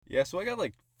Yeah, so I got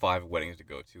like 5 weddings to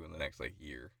go to in the next like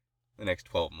year, the next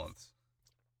 12 months.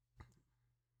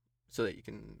 So that you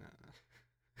can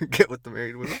get with the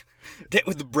married women. Get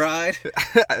with the bride.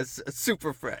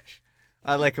 Super fresh.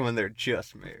 I like them when they're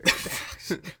just married.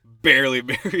 Barely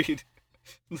married.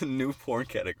 The new porn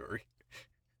category.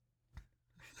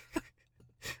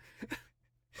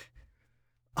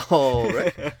 All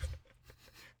right.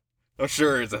 I'm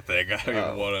sure it's a thing. I don't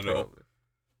even want to know. Probably.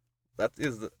 That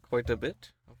is quite a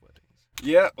bit of weddings.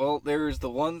 Yeah, well, there's the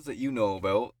ones that you know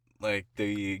about, like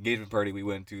the engagement party we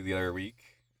went to the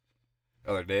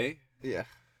other day. Yeah.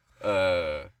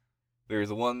 There's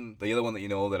the other one that you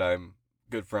know that I'm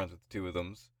good friends with the two of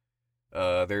them.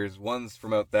 There's ones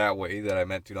from out that way that I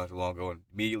met not too long ago and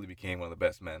immediately became one of the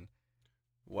best men.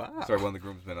 Wow. Sorry, one of the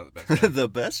groomsmen, not the best men. The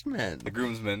best men. The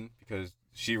groomsmen, because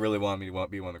she really wanted me to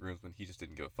be one of the groomsmen. He just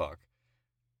didn't give a fuck.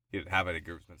 He didn't have any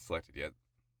groomsmen selected yet.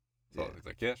 So he's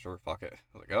like, yeah, sure, fuck it.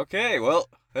 I was like, okay, well,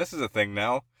 this is a thing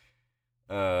now.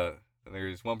 And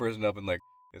there's one person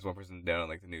there's one person down in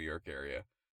like the New York area.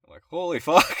 I'm like, holy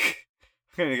fuck.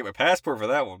 I'm gonna get my passport for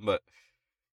that one, but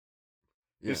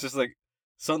it's just like,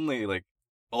 suddenly, like,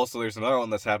 also there's another one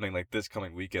that's happening like this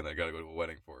coming weekend that I gotta go to a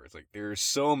wedding for. It's like, there's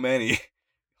so many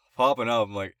popping up.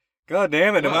 I'm like, god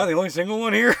damn it, am I the only single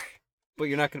one here? But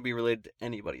you're not going to be related to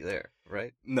anybody there,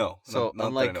 right? No. So not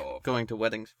unlike that I know of. going to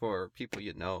weddings for people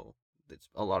you know, it's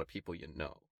a lot of people you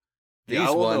know. Yeah,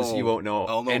 These ones you won't know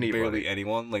I'll know anybody. barely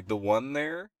anyone. Like the one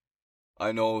there,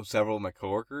 I know several of my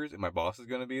coworkers, and my boss is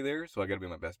gonna be there, so I gotta be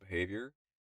on my best behavior.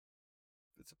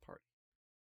 It's a party.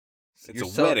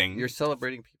 It's a wedding. You're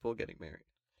celebrating people getting married.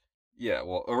 Yeah,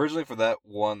 well, originally for that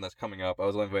one that's coming up, I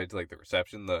was only invited to like the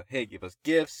reception, the hey, give us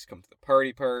gifts, come to the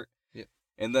party part. Yeah.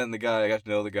 And then I got to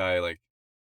know the guy like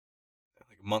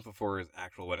a month before his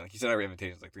actual wedding. Like, he sent out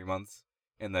invitations like 3 months,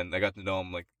 and then I got to know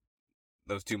him like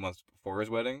those 2 months before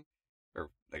his wedding, or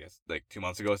I guess like 2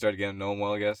 months ago I started getting to know him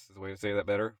well. I guess is the way to say that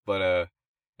better. But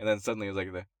and then suddenly he was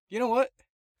like, you know what?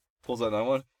 Pulls out another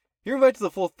one. You're invited to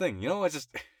the full thing. You know, I just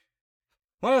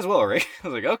might as well, right? I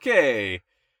was like, okay,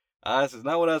 this is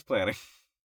not what I was planning.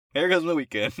 Here goes my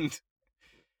weekend.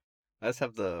 I just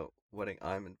have the wedding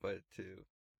I'm invited to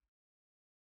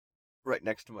right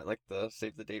next to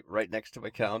save the date right next to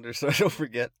my calendar so I don't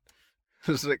forget.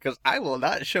 Because I will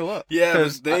not show up. Yeah,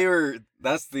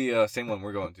 that's the same one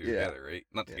we're going to together, right?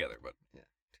 Not together, but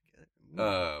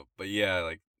together. But yeah,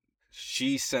 like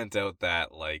she sent out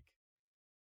that like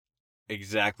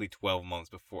exactly 12 months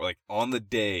before, like on the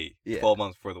day, 12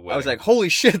 months before the wedding. I was like, holy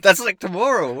shit, that's like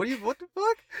tomorrow. What the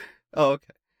fuck? Oh,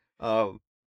 okay.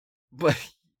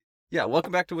 But yeah,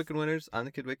 welcome back to Wicked Winners. I'm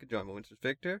the Kid Wicked, John Winters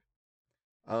Victor.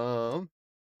 I was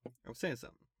saying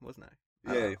something, wasn't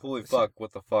I? Yeah, holy fuck,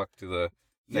 what the fuck to the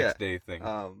next day thing.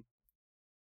 I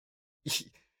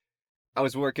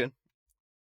was working,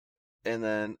 and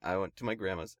then I went to my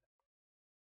grandma's.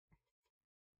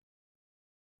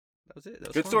 That was it. That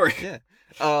was good fun. story. Yeah.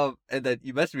 And then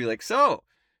you messaged me like, so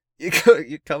you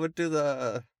coming to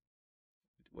the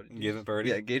engagement party?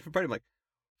 Yeah, engagement party. I'm like,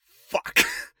 fuck,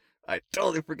 I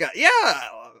totally forgot. Yeah,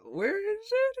 where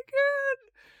is it again?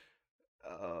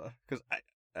 Because I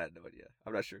had no idea.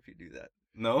 I'm not sure if you do that.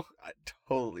 No, I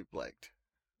totally blanked.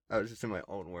 I was just in my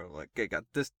own world. Like, okay, got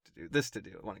this to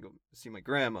do. I want to go see my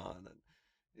grandma, and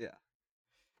then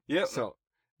yeah. So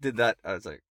did that. I was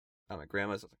like, at my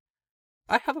grandma's. I was like,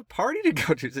 I have a party to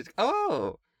go to. She's like,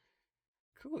 oh,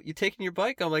 cool. You taking your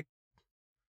bike? I'm like,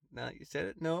 now you said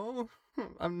it. No,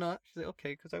 I'm not. She's like,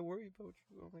 okay, because I worry about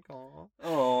you. I'm like,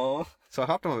 oh. So I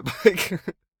hopped on my bike.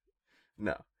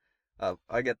 No,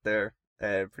 I get there,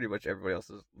 and pretty much everybody else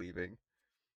is leaving.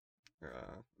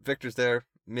 Victor's there,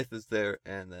 Myth is there,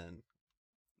 and then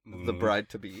the bride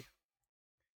to be.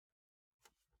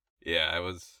 Yeah, I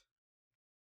was.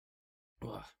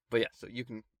 But yeah, so you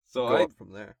can go up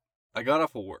from there. I got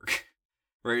off of work,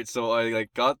 right? So I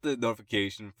like got the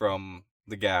notification from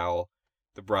the gal,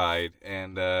 the bride,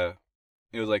 and it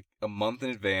was like a month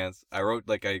in advance. I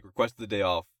requested the day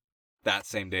off that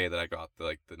same day that I got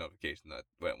the notification that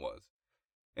when it was,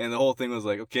 and the whole thing was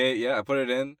like, okay, yeah, I put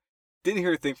it in. Didn't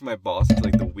hear a thing from my boss until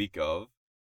like the week of,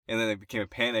 and then it became a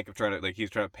panic of trying to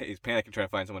he's panicking trying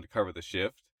to find someone to cover the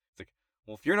shift. It's like,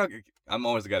 well, if you're not, I'm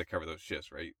always the guy to cover those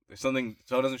shifts, right? If someone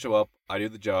doesn't show up, I do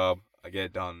the job, I get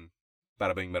it done,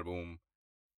 bada bing, bada boom,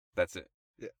 that's it.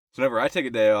 Yeah. So whenever I take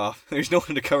a day off, there's no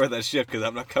one to cover that shift because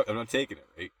I'm not taking it,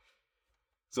 right?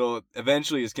 So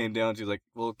eventually, it came down to like,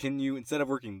 well, can you, instead of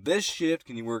working this shift,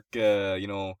 can you work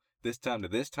this time to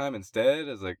this time instead?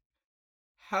 I was like,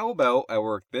 how about I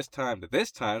work this time to this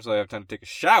time so I have time to take a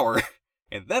shower,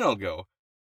 and then I'll go.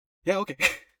 Yeah, okay.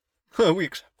 We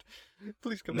accept.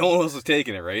 Please come No in. one else was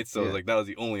taking it, right? So Yeah. like that was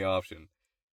the only option.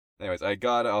 Anyways, I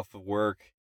got off of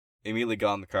work, immediately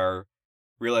got in the car,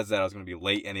 realized that I was gonna be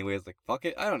late anyways. Like fuck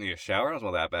it, I don't need a shower. I don't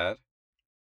smell that bad.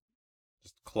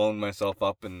 Just cloned myself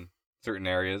up in certain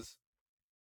areas.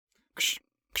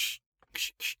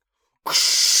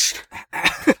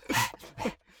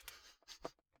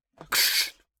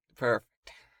 Perfect.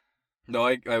 No,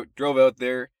 I drove out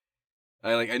there.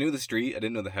 I knew the street. I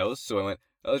didn't know the house, so I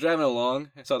was driving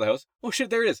along. I saw the house. Oh shit,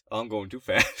 there it is. Oh, I'm going too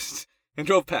fast, and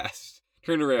drove past.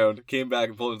 Turned around, came back,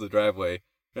 and pulled into the driveway.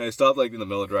 And I stopped like in the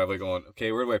middle of the driveway, going,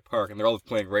 "Okay, where do I park?" And they're all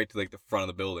pointing right to like the front of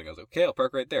the building. I was like, "Okay, I'll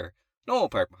park right there." No one will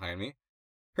park behind me.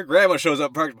 Her grandma shows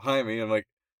up, parked behind me. And I'm like,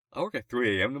 "I work at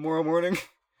 3 a.m. tomorrow morning."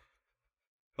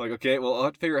 I'm like, okay, well, I'll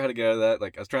have to figure out how to get out of that.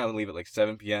 Like, I was trying to leave at like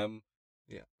 7 p.m.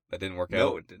 Yeah. That didn't work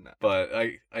No, out. it did not. But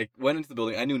I went into the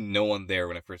building. I knew no one there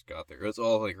when I first got there. It was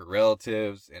all like her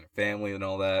relatives and her family and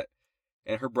all that.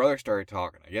 And her brother started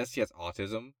talking. I guess he has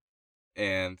autism.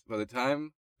 And by the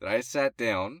time that I sat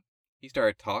down, he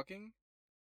started talking.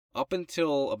 Up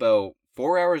until about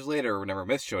 4 hours later, whenever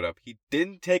Miss showed up, he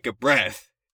didn't take a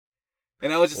breath.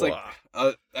 And I was just like,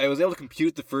 Wow. I was able to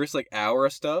compute the first like hour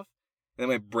of stuff. And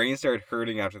then my brain started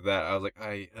hurting after that. I was like,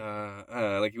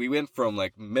 like we went from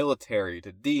like military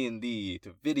to D&D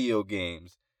to video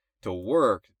games to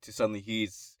work to suddenly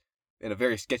he's in a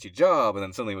very sketchy job, and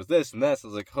then suddenly it was this and that. So I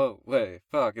was like, oh wait,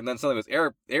 fuck, and then suddenly it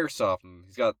was airsoft, and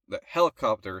he's got the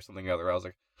helicopter or something other. I was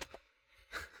like,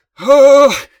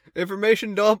 oh,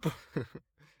 Information dump.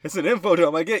 it's an info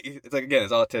dump. I get it's like again,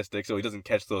 it's autistic, so he doesn't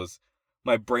catch those.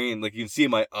 My brain, like you can see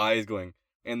my eyes going.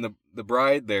 And the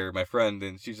bride there, my friend,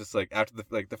 and she's just like after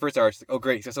the first hour, she's like, oh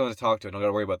great, he's got someone to talk to, and I don't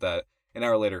gotta worry about that. An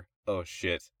hour later, oh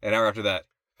shit. An hour after that,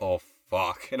 oh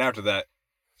fuck. And after that,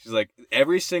 she's like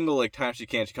every single like time she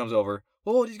can, she comes over.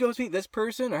 Oh, did you go meet this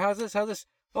person or how's this? How's this?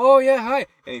 Oh yeah, hi.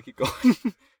 And you keep going.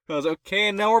 I was like, okay,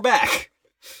 and now we're back.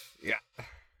 Yeah.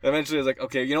 Eventually, I was like,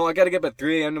 okay, you know, I gotta get up at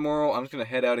 3 a.m. tomorrow. I'm just gonna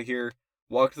head out of here,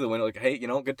 walk to the window, like, hey, you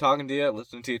know, good talking to you,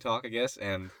 listening to you talk, I guess,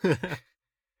 and.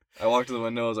 I walked to the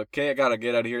window, I was like, okay, I gotta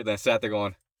get out of here. Then I sat there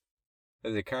going,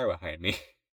 there's a car behind me.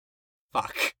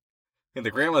 Fuck. And the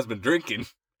grandma's been drinking.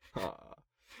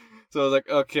 So I was like,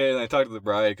 okay. And I talked to the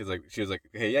bride, because like, she was like,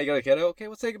 hey, yeah, you gotta get out? Okay,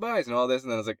 we'll say goodbyes and all this.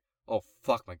 And then I was like, oh,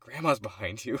 fuck, my grandma's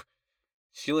behind you.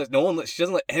 She doesn't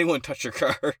let anyone touch her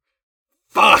car.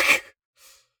 Fuck!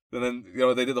 And then, you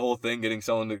know, they did the whole thing, getting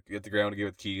someone to get the grandma to give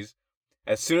it the keys.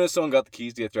 As soon as someone got the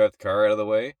keys to drive the car out of the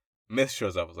way, Myth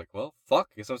shows up. I was like, well,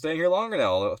 fuck. Guess I'm staying here longer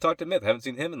now. I'll talk to Myth. I haven't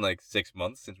seen him in like 6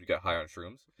 months since we got high on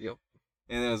shrooms. Yep.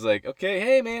 And it was like, okay,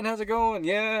 hey man, how's it going?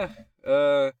 Yeah.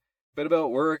 Bit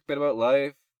about work, bit about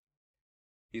life.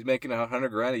 He's making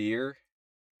 $100,000 a year.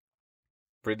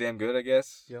 Pretty damn good, I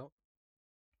guess.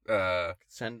 Yep.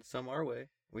 Send some our way.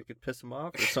 We could piss him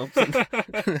off or something.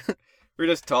 We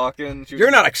were just talking.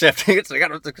 You're not accepting it, so you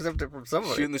gotta accept it from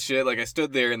somebody. Shooting the shit. Like I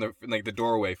stood there in the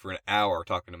doorway for an hour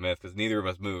talking to Myth because neither of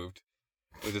us moved.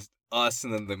 It was just us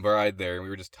and then the bride there, and we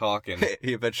were just talking.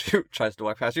 He eventually tries to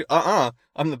walk past you.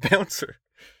 I'm the bouncer.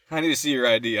 I need to see your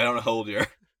ID. I don't know how old you are.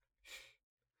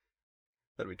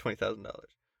 That'd be $20,000.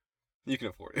 You can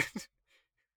afford it.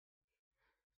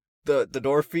 The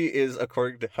door fee is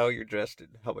according to how you're dressed and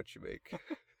how much you make.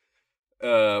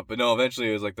 But no,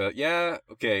 eventually it was like yeah,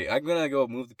 okay, I'm gonna go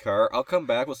move the car. I'll come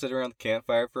back. We'll sit around the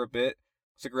campfire for a bit.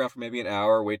 Stick around for maybe an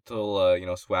hour. Wait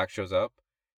till, Swack shows up.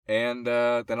 And,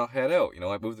 then I'll head out. You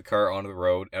know, I moved the car onto the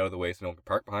road, out of the way so no one can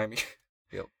park behind me.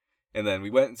 Yep. And then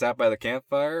we went and sat by the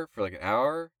campfire for like an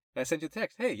hour. And I sent you a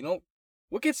text. Hey, you know,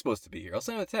 what kid's supposed to be here? I'll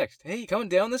send him a text. Hey, you coming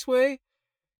down this way?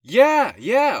 Yeah,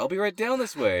 I'll be right down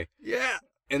this way. Yeah.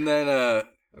 And then,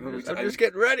 I'm just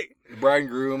getting ready. The bride and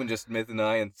groom and just Myth and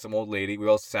I and some old lady, we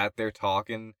all sat there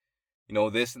talking, you know,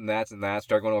 this and that,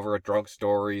 start going over our drunk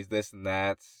stories, this and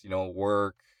that, you know,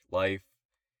 work, life.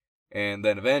 And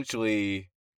then eventually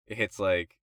it hits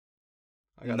like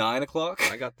 9 o'clock.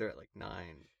 I got there at like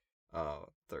 9:30.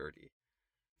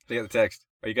 I got the text.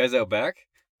 Are you guys out back?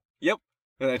 Yep.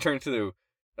 And I turned to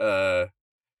the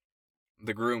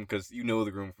groom, because you know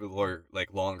the groom for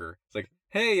like longer. It's like,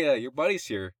 hey, your buddy's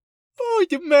here. Oh,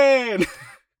 you man!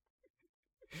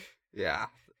 Yeah.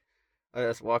 I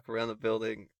just walk around the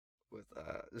building with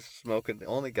just smoking. The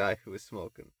only guy who is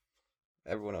smoking.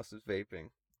 Everyone else is vaping.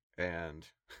 And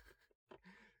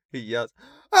he yells,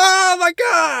 "Oh my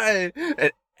god!"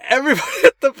 And everybody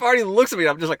at the party looks at me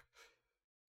and I'm just like,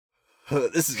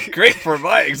 this is great for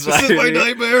my anxiety. This is my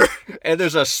nightmare. And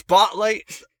there's a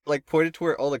spotlight like pointed to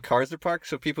where all the cars are parked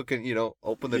so people can,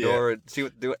 open the door and see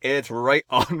what to do. And it's right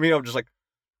on me. I'm just like,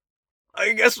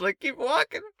 I guess I keep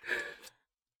walking.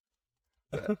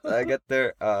 I get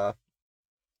there.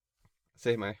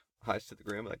 say my highs to the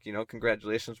groom, like,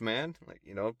 congratulations, man. Like,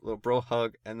 little bro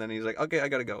hug. And then he's like, okay, I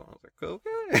gotta go. I was like,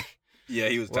 okay. Yeah,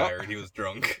 he was Well, tired. He was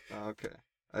drunk. okay.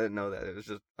 I didn't know that. It was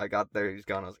just, I got there, he's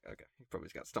gone. I was like, okay, he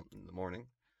probably's got something in the morning.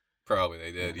 Probably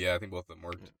they did. Yeah. Yeah, I think both of them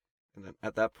worked. And then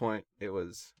at that point, it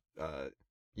was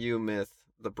you, Myth,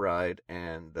 the bride,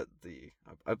 and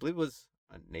I believe it was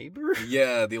a neighbor?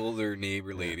 Yeah, the older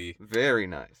neighbor lady. Yeah, very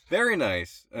nice. Very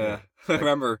nice. Yeah. I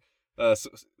remember Well,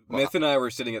 Myth and I were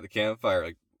sitting at the campfire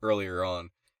like earlier on,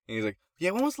 and he's like,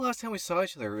 "Yeah, when was the last time we saw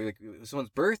each other? Like, it was someone's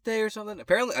birthday or something."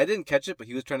 Apparently, I didn't catch it, but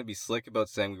he was trying to be slick about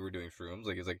saying we were doing shrooms.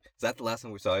 Like, he's like, "Is that the last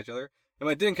time we saw each other?" And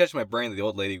I didn't catch in my brain that the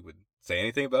old lady would say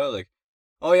anything about it. Like,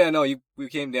 "Oh yeah, no, we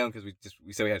came down because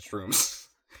we said we had shrooms."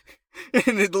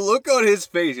 And the look on his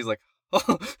face, he's like,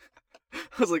 "Oh."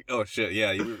 I was like, "Oh shit,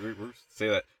 yeah, we're say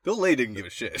that." The old lady didn't give a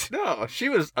shit. No, she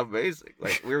was amazing.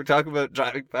 Like, we were talking about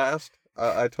driving past.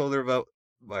 I told her about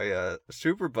my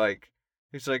super bike.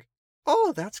 He's like,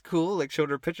 oh, that's cool. Like, showed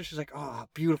her a picture. She's like, oh,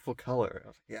 beautiful color. I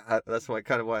was like, yeah, that's why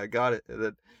I got it. And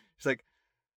then she's like,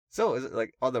 so is it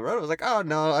like on the road? I was like, oh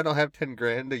no, I don't have 10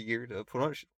 grand a year to put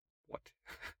on. What?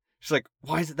 She's like,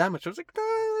 why is it that much? I was like,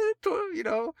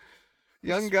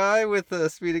 young guy with a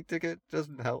speeding ticket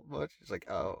doesn't help much. She's like,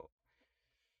 oh.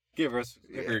 Give her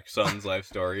your son's life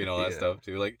story and all that stuff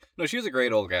too. Like, no, she was a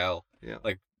great old gal. Yeah.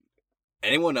 Like,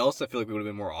 anyone else, I feel like we would have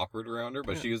been more awkward around her,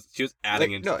 but she was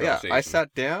adding into the conversation. I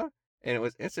sat down and it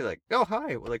was instantly like, oh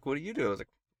hi, like what do you do? I was like,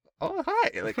 oh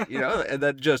hi, like and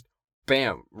then just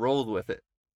bam, rolled with it.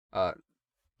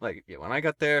 When I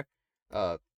got there,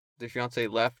 the fiance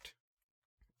left.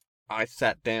 I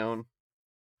sat down.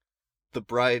 The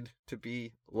bride to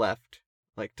be left,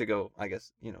 like to go, I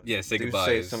guess, say goodbyes.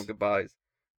 Say some goodbyes.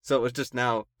 So it was just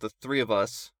now the three of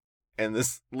us and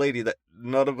this lady that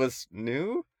none of us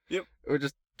knew. Yep. We were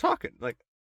just talking. Like,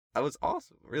 that was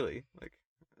awesome, really. Like,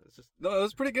 it was just... No, it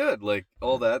was pretty good. Like,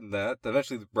 all that and that.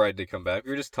 Eventually the bride did come back.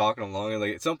 We were just talking along, and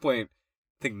like at some point,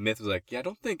 I think Myth was like, yeah, I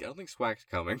don't think Swack's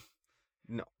coming.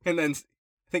 No. And then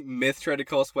I think Myth tried to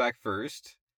call Swack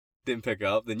first. Didn't pick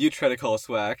up. Then you tried to call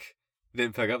Swack.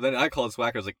 Didn't pick up. Then I called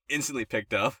Swack. I was like, instantly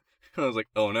picked up. I was like,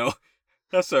 oh no.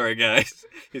 I'm sorry, guys.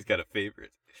 He's got a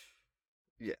favorite.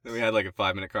 Yeah. Then we had like a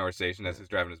 5-minute conversation as he was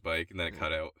driving his bike, and then it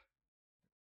cut out.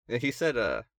 Yeah, he said,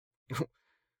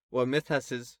 well, Myth has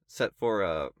his set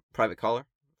for private caller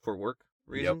for work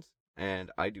reasons, and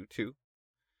I do too.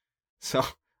 So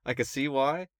I could see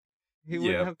why he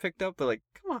wouldn't have picked up, but like,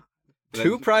 come on.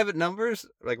 Two private numbers,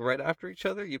 like right after each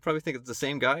other? You probably think it's the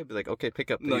same guy. Be like, okay, pick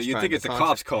up. No, you think it's the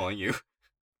cops calling you.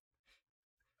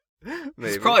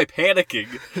 Maybe. He's probably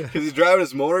panicking because he's driving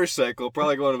his motorcycle,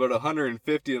 probably going about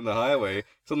 150 on the highway.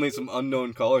 Suddenly some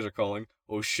unknown callers are calling.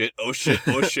 Oh shit, oh shit,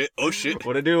 oh shit, oh shit.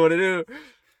 What to do?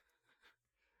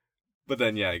 But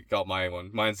then, yeah, I got my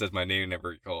one. Mine says my name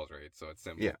whenever he calls, right? So it's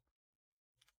simple. Yeah.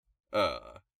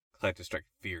 Like to strike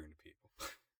fear into people.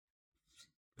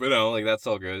 But no, like, that's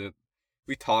all good.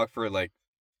 We talked for, like,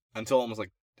 until almost,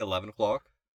 like, 11 o'clock.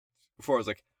 Before I was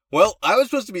like, well, I was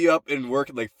supposed to be up and work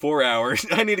in, like, 4 hours.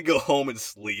 I need to go home and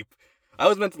sleep. I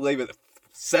was meant to leave at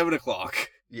 7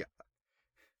 o'clock. Yeah.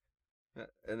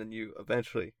 And then you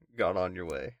eventually got on your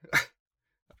way.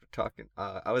 After talking.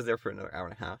 I was there for another hour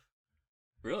and a half.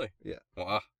 Really? Yeah.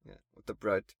 Wow. Yeah. With the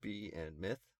bride-to-be and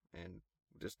Myth. And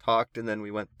we just talked, and then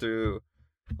we went through,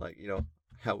 like,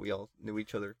 how we all knew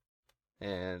each other.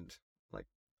 And, like,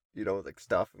 like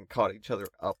stuff, and caught each other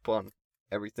up on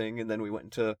everything. And then we went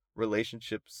into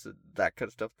relationships and that kind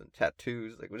of stuff, then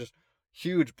tattoos. Like, it was just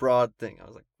huge, broad thing. I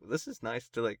was like, well, this is nice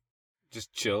to, like,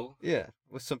 just chill. Yeah,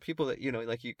 with some people that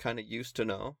like you kind of used to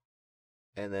know,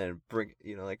 and then bring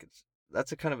like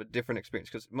that's a kind of a different experience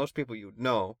because most people you would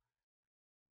know,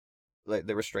 like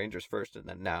they were strangers first and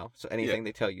then now, so anything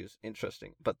they tell you is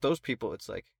interesting. But those people, it's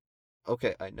like,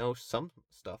 okay, I know some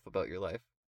stuff about your life,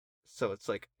 so it's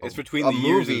like it's between the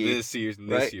years of this year's and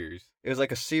this year's. It was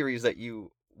like a series that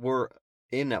you were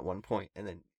in at one point, and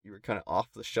then you were kind of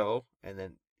off the show, and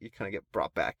then you kind of get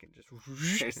brought back and just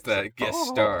it's that like, guest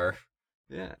star.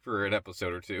 Yeah. For an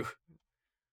episode or two.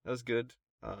 That was good.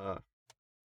 And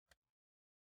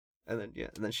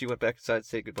then she went back inside to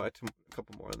say goodbye to a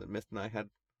couple more, and then Myth and I had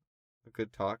a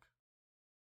good talk.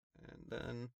 And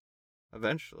then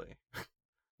eventually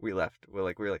we left. We were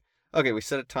like, okay, we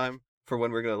set a time for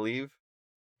when we're gonna leave.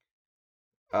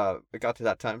 It got to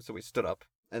that time, so we stood up,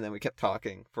 and then we kept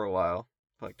talking for a while.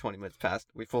 Like 20 minutes passed.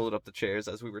 We folded up the chairs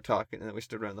as we were talking, and then we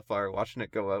stood around the fire watching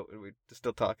it go out, and we were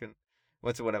still talking.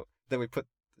 Once it went out, then we put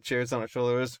the chairs on our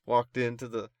shoulders, walked into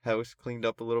the house, cleaned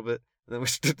up a little bit, and then we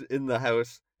stood in the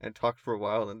house and talked for a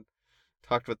while, and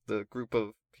talked with the group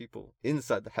of people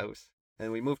inside the house.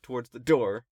 And we moved towards the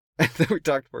door, And then we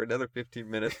talked for another 15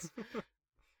 minutes.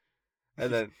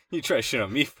 And then... You try to shit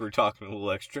on me for talking a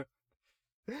little extra.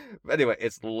 But anyway,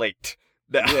 it's late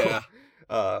now.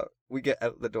 Yeah. We get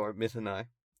out the door, Miss and I.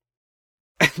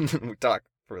 And then we talk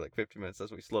for like 15 minutes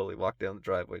as we slowly walk down the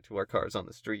driveway to our cars on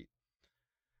the street.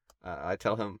 I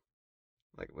tell him,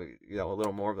 like, a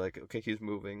little more, like, okay, he's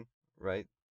moving, right?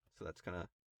 So that's kind of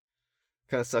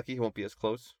sucky. He won't be as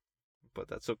close, but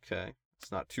that's okay.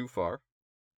 It's not too far.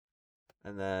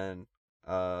 And then,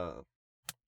 kind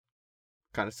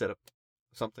of set up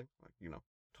something, like,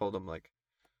 told him, like,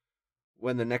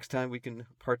 when the next time we can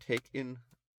partake in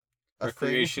a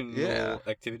recreational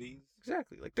activities.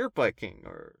 Exactly, like dirt biking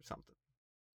or something.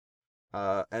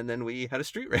 And then we had a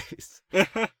street race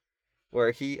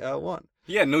where he won.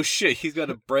 Yeah, no shit. He's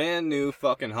got a brand new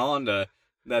fucking Honda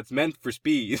that's meant for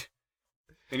speed,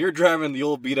 and you're driving the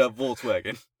old beat up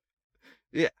Volkswagen.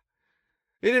 Yeah,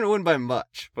 he didn't win by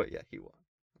much, but yeah, he won.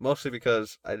 Mostly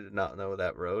because I did not know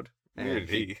that road. And Neither did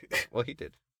he. Well, he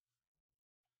did.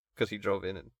 Because he drove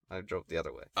in and I drove the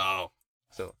other way. Oh.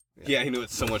 So. Yeah, he knew it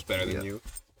so much better than you.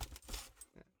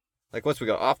 Like once we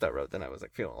got off that road, then I was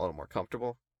like feeling a little more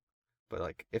comfortable. But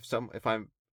like if I'm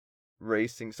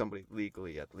racing somebody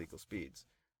legally at legal speeds,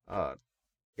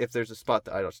 if there's a spot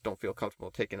that I just don't feel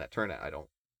comfortable taking that turn at,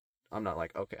 I'm not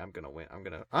like, okay, I'm gonna win. I'm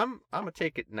gonna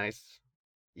take it nice,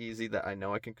 easy, that I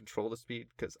know I can control the speed,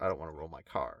 because I don't want to roll my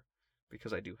car,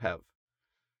 because I do have,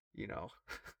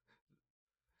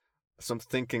 some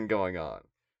thinking going on.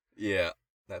 Yeah,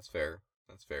 that's fair.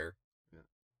 Yeah,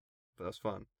 but that was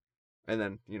fun. And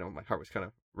then, my heart was kind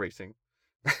of racing.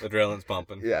 Adrenaline's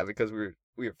pumping. Yeah, because we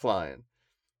were flying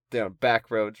down back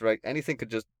roads, right? Anything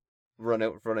could just run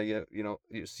out in front of you.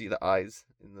 You see the eyes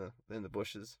in the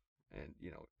bushes, and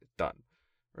it's done,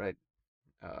 right?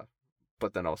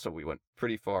 But then also we went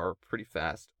pretty far, pretty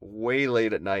fast, way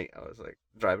late at night. I was like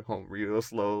driving home real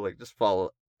slow, like just follow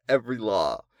every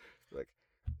law, like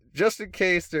just in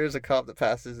case there's a cop that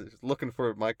passes is looking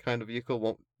for my kind of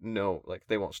vehicle,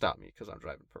 they won't stop me because I'm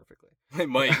driving perfectly. They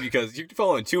might, because you're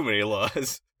following too many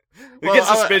laws. It Well, gets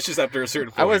suspicious after a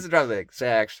certain point. I wasn't driving the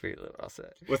exact speed limit, I'll say.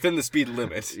 Within the speed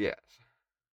limit. Yeah.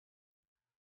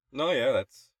 No, yeah,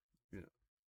 that's... Yeah.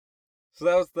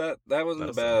 So that wasn't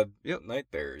a bad night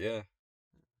there, yeah.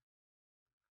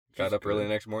 Got up early the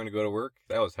next morning to go to work.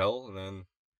 That was hell, and then...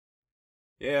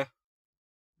 Yeah.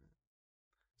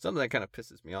 Something that kind of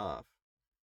pisses me off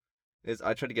is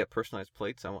I tried to get personalized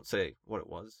plates. I won't say what it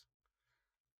was.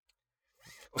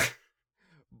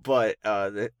 But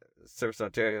the Service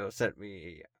Ontario sent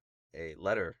me a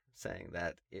letter saying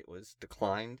that it was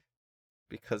declined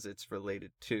because it's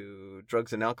related to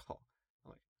drugs and alcohol.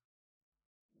 I'm like,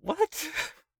 what?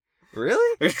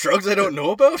 Really? There's drugs I don't know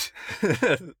about?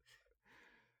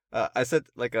 I said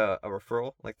like a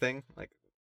referral thing,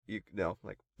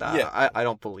 Yeah. I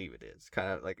don't believe it is,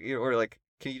 kind of like, or like,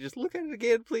 can you just look at it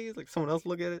again, please? Like someone else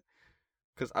look at it,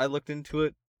 because I looked into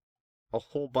it a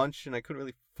whole bunch and I couldn't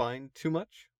really find too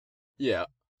much. Yeah.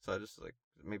 So I just like,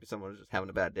 maybe someone was just having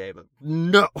a bad day, but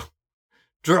no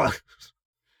drugs.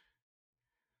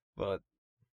 But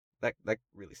that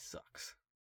really sucks,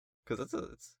 because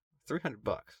it's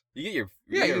 $300. You get your...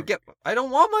 You get... I don't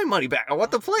want my money back. I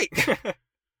want the plate.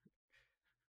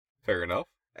 Fair enough.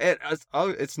 And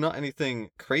it's not anything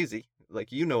crazy.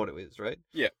 Like, you know what it is, right?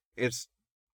 Yeah. It's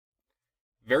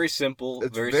very simple,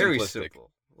 it's very very simplistic.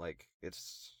 simple. Like,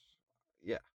 it's...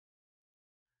 Yeah.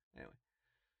 Anyway.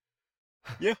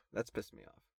 Yeah. That's pissed me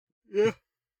off. Yeah.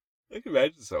 I can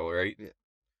imagine so, right? Yeah.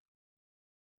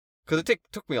 Because it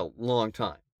took me a long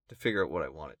time to figure out what I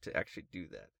wanted to actually do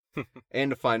that.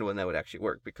 And to find one that would actually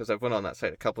work. Because I've went on that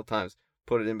site a couple times,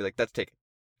 put it in, be like, that's taken.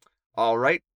 All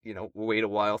right. Wait a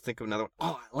while, think of another one.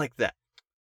 Oh, I like that.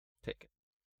 Take it.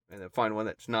 And then find one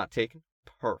that's not taken.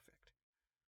 Perfect.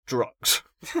 Drugs.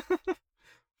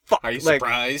 Fuck. Are you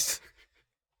surprised?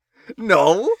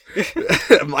 No.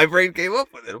 My brain came up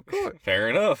with it, of course. Fair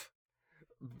enough.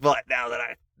 But now that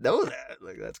I know that,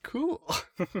 like, that's cool.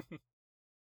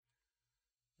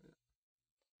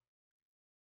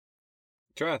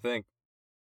 Trying to think.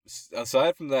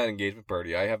 Aside from that engagement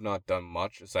party, I have not done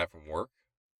much aside from work.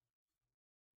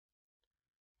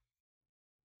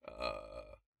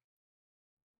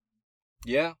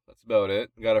 Yeah, that's about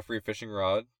it. Got a free fishing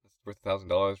rod. It's worth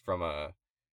 $1,000 from a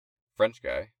French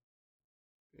guy.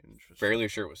 Interesting. Fairly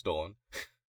sure it was stolen.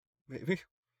 Maybe.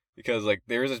 Because, like,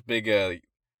 there was this big,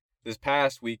 this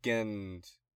past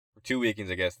weekend, or 2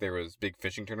 weekends, I guess, there was big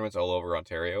fishing tournaments all over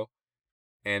Ontario.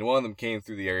 And one of them came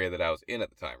through the area that I was in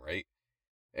at the time, right?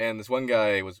 And this one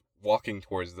guy was walking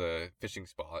towards the fishing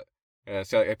spot. And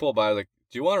so I pulled by, I was like,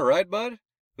 do you want to ride, bud?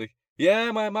 Like,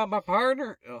 yeah, my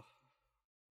partner. Oh,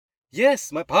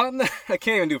 Yes, my partner. I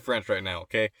can't even do French right now.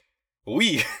 Okay,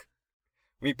 oui,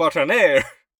 mi partenaire.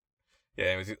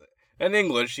 Yeah, it was in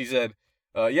English. He said,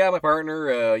 "Yeah, my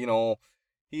partner.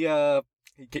 he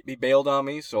he bailed on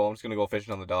me, so I'm just gonna go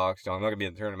fishing on the docks. So I'm not gonna be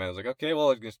in the tournament." I was like, "Okay, well,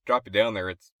 I'll just drop you down there.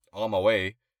 It's on my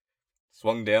way."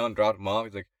 Swung down, dropped him off.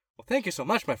 He's like, "Well, thank you so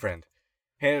much, my friend."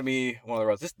 Handed me one of the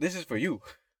rods. This is for you.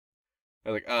 I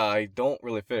was like, I don't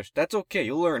really fish. That's okay.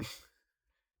 You'll learn.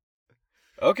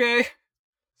 Okay.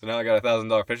 So now I got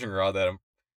 $1,000 fishing rod that I'm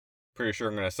pretty sure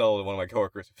I'm gonna sell to one of my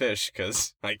coworkers to fish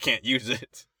because I can't use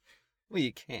it. Well,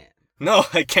 you can. No,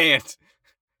 I can't.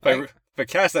 If I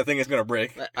cast that thing, it's gonna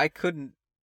break. I couldn't.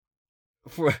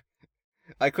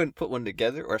 I couldn't put one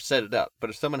together or set it up,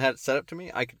 but if someone had it set up to me,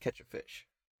 I could catch a fish.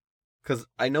 Because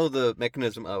I know the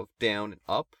mechanism of down and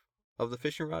up of the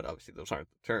fishing rod. Obviously, those aren't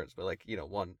the turns, but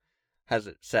one has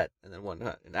it set and then one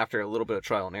not. And after a little bit of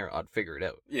trial and error, I'd figure it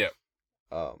out. Yeah.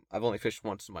 I've only fished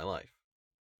once in my life,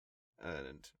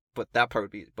 but that part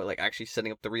would be, but like actually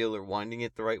setting up the reel or winding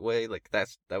it the right way, like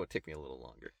that would take me a little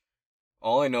longer.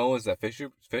 All I know is that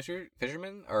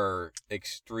fishermen are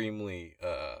extremely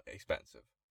expensive.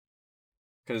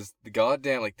 Because the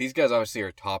goddamn, like, these guys obviously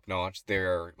are top notch.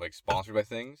 They're, like, sponsored by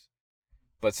things.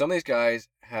 But some of these guys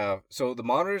have, so the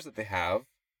monitors that they have,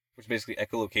 which is basically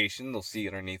echolocation, they'll see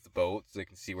underneath the boat, so they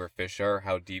can see where fish are,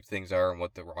 how deep things are, and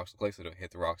what the rocks look like, so they don't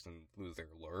hit the rocks and lose their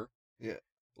lure. Yeah.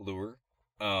 Lure.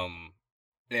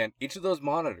 And each of those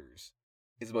monitors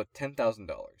is about $10,000.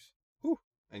 Whew.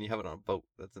 And you have it on a boat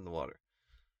that's in the water.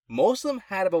 Most of them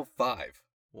had about 5.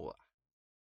 Wow.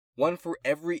 One for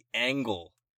every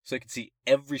angle, so you can see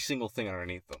every single thing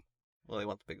underneath them. Well, they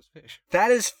want the biggest fish.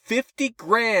 That is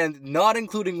 $50,000, not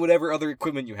including whatever other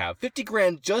equipment you have.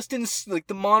 $50,000 just in like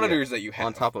the monitors that you have.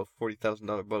 On top of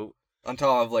 $40,000 boat. On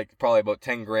top of like probably about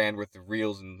 $10,000 worth of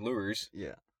reels and lures.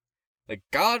 Yeah. Like,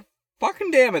 god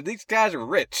fucking damn it, these guys are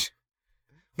rich.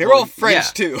 They're all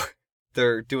French too.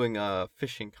 They're doing a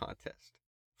fishing contest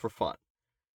for fun.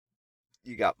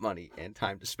 You got money and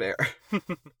time to spare.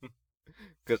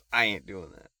 Because I ain't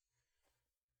doing that.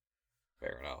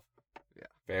 Fair enough. Yeah.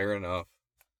 Fair enough.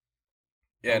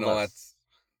 Yeah, Unless...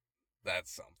 no,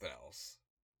 that's something else.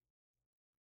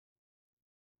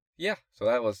 Yeah, so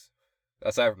that was,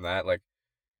 aside from that, like,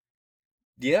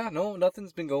 yeah, no,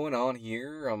 nothing's been going on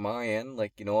here on my end.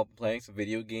 Like, I've been playing some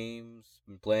video games.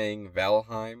 Been playing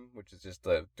Valheim, which is just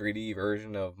a 3D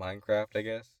version of Minecraft, I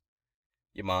guess.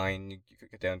 You mine, you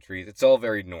cut down trees. It's all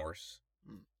very Norse.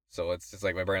 So it's just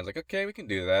like, my brain's like, okay, we can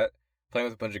do that. Playing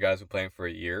with a bunch of guys who've been playing for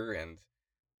a year, and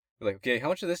we're like, okay, how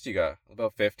much of this do you got?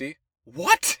 About 50?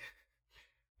 What?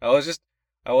 I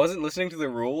wasn't listening to the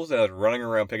rules, and I was running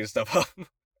around picking stuff up.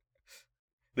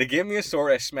 They gave me a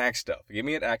sword, I smack stuff. They gave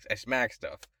me an axe, I smack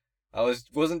stuff. I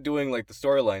wasn't doing like the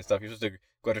storyline stuff. You're supposed to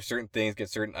go after certain things, get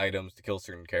certain items to kill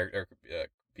certain character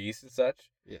beasts and such.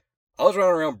 Yeah. I was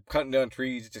running around cutting down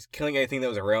trees, just killing anything that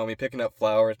was around me, picking up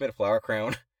flowers, made a flower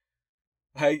crown.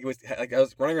 I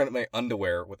was running around in my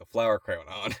underwear with a flower crown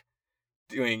on,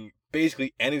 doing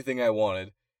basically anything I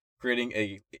wanted, creating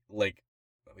what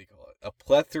do you call it? A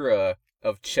plethora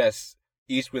of chests,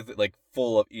 each with like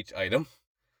full of each item.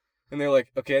 And they're like,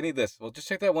 okay, I need this. Well, just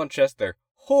check that one chest there.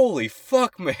 Holy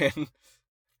fuck, man.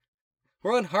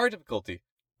 We're on hard difficulty.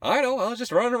 I know, I was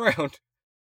just running around.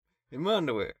 In my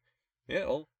underwear. Yeah,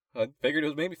 well, I figured it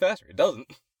was maybe faster. It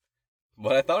doesn't.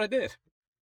 But I thought it did.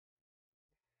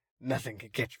 Nothing can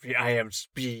catch me. I am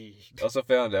speed. Also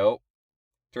found out,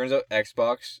 turns out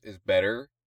Xbox is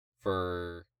better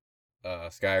for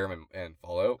Skyrim and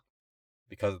Fallout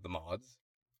because of the mods.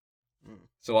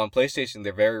 So on PlayStation,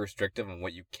 they're very restrictive on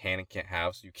what you can and can't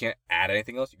have. So you can't add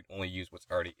anything else. You can only use what's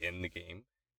already in the game,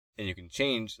 and you can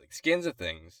change like skins of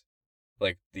things,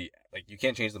 like you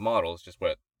can't change the models, just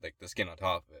what like the skin on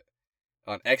top of it.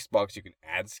 On Xbox, you can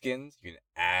add skins, you can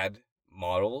add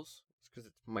models. It's because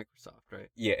it's Microsoft, right?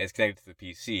 Yeah, it's connected to the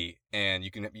PC, and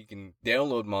you can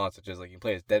download mods such as like you can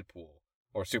play as Deadpool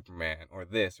or Superman or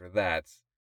this or that,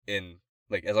 in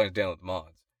like as long as you download the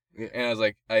mods. Yeah.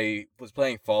 And I was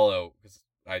playing Fallout because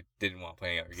I didn't want to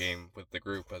play any other game with the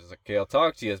group. I was like, okay, I'll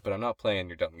talk to you, but I'm not playing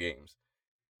your dumb games.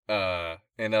 And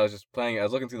I was just playing, I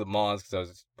was looking through the mods because I was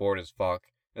just bored as fuck.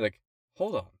 And like,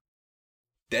 hold on.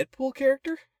 Deadpool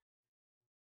character?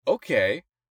 Okay.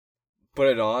 Put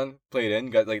it on, play it in,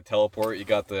 got like teleport, you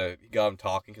got him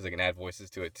talking because they can add voices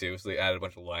to it too. So they added a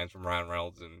bunch of lines from Ryan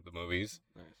Reynolds in the movies.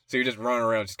 Nice. So you're just running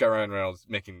around, just got Ryan Reynolds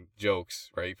making jokes,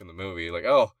 right, from the movie. Like,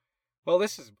 oh, well,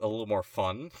 this is a little more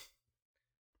fun.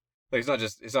 Like, it's not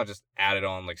just added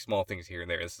on, like, small things here and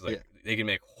there. This is, like, They can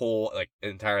make whole, like,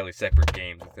 entirely separate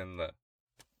games within the,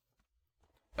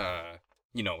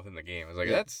 within the game. I was like,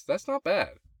 that's not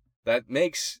bad. That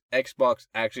makes Xbox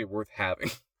actually worth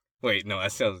having. Wait, no,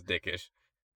 that sounds dickish.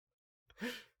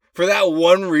 For that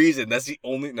one reason, that's the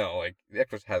only... No, like, the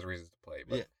Xbox has reasons to play,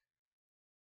 but... Yeah.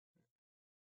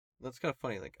 That's kind of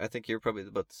funny. Like, I think you're probably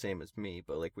about the same as me,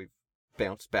 but like we've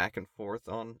bounced back and forth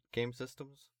on game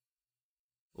systems.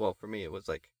 Well, for me, it was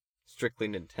like strictly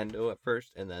Nintendo at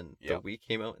first, and then the Yep. Wii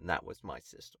came out, and that was my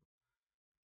system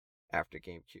after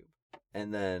GameCube.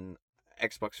 And then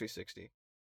Xbox 360,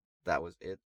 that was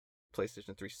it.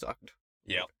 PlayStation 3 sucked.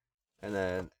 Yep. And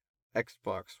then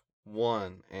Xbox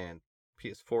One and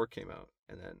PS4 came out,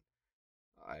 and then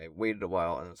I waited a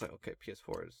while, and I was like, okay,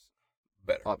 PS4 is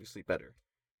Better. obviously better.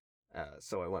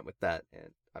 So I went with that,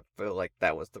 and I feel like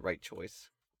that was the right choice.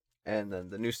 And then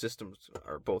the new systems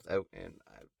are both out, and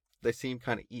they seem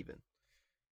kind of even.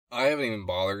 I haven't even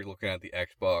bothered looking at the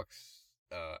Xbox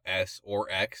S or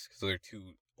X, because they're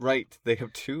two... Right, they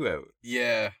have two out.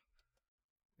 Yeah.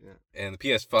 Yeah. And the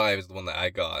PS5 is the one that I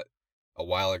got a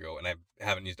while ago, and I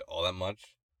haven't used it all that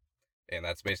much. And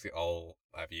that's basically all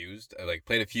I've used. I like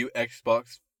played a few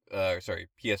PS5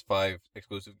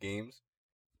 exclusive games.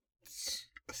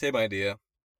 Same idea.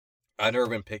 I've never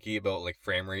been picky about like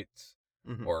frame rates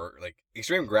Mm-hmm. or like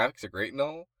extreme graphics are great and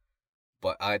all,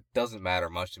 but it doesn't matter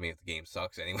much to me if the game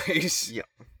sucks anyways. Yeah.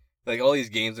 Like all these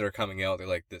games that are coming out, they're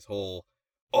like this whole,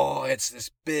 oh, it's this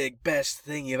big best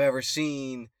thing you've ever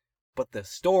seen, but the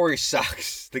story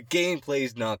sucks. The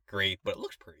gameplay's not great, but it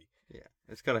looks pretty. Yeah,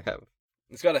 it's gotta have.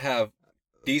 It's got to have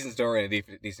decent story and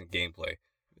a decent gameplay.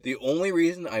 The only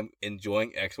reason I'm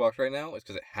enjoying Xbox right now is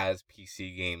because it has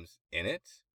PC games in it.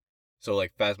 So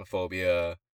like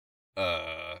Phasmophobia,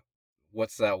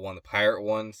 what's that one? The pirate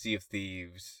one, Sea of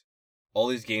Thieves. All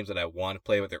these games that I want to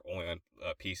play, but they're only on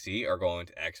PC, are going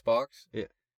to Xbox. Yeah.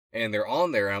 And they're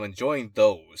on there, and I'm enjoying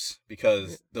those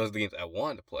because those are the games I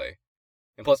wanted to play.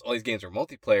 And plus, all these games are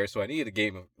multiplayer, so I needed a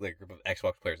game of like a group of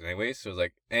Xbox players anyways. So it's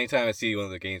like anytime I see one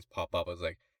of the games pop up, I was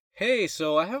like, "Hey,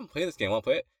 so I haven't played this game. Want to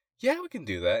play it? Yeah, we can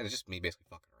do that." And it's just me basically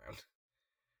fucking around.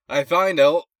 I find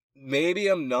out maybe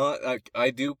I'm not.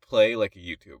 I do play like a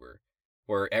YouTuber,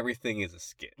 where everything is a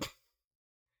skit.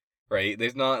 Right?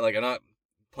 There's not like I'm not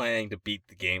playing to beat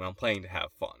the game. I'm playing to have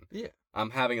fun. Yeah. I'm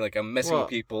messing with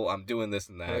people. I'm doing this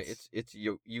and that. Right, it's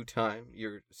you time.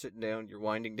 You're sitting down. You're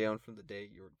winding down from the day.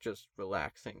 You're just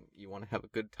relaxing. You want to have a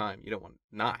good time. You don't want to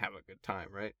not have a good time,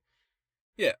 right?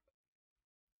 Yeah.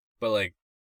 But like,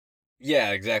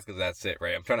 yeah, exactly. That's it,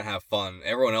 right? I'm trying to have fun.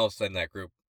 Everyone else in that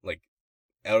group, like,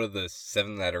 out of the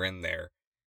 7 that are in there,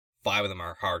 5 of them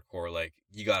are hardcore. Like,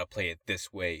 you gotta play it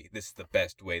this way. This is the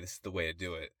best way. This is the way to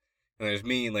do it. And there's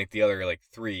me and like the other like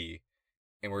 3,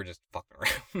 and we're just fucking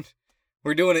around.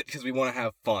 We're doing it because we want to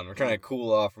have fun. We're trying to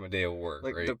cool off from a day of work,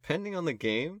 Like right? depending on the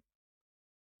game,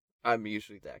 I'm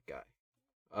usually that guy.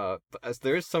 But as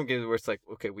there is some games where it's like,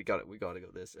 okay, we got to go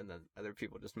this, and then other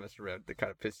people just mess around. They kind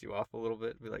of piss you off a little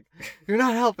bit. Be like, you're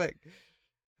not helping.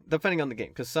 Depending on the game,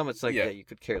 because some it's like, yeah, you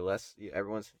could care less.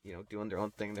 Everyone's doing their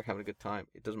own thing. They're having a good time.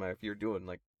 It doesn't matter if you're doing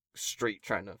like straight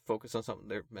trying to focus on something.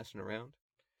 They're messing around.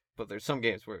 But there's some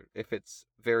games where if it's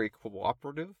very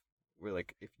cooperative, where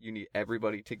like if you need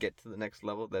everybody to get to the next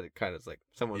level, that it kind of is like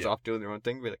someone's off doing their own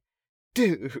thing. Be like,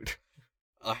 dude.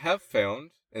 I have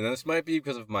found, and this might be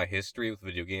because of my history with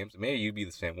video games, maybe you'd be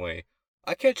the same way,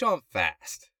 I catch on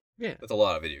fast. Yeah. With a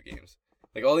lot of video games.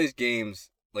 Like, all these games,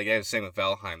 like I was saying with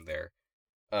Valheim there,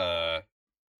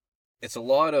 it's a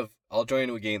lot of, I'll join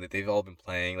into a game that they've all been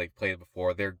playing, like, played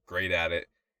before, they're great at it.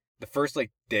 The first,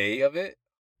 like, day of it,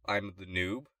 I'm the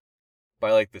noob.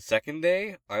 By, like, the second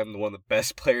day, I'm one of the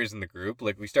best players in the group.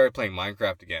 Like, we started playing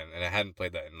Minecraft again, and I hadn't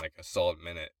played that in, like, a solid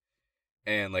minute.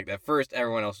 And, like, at first,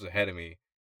 everyone else was ahead of me.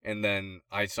 And then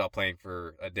I stopped playing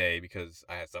for a day because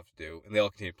I had stuff to do. And they all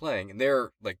continued playing. And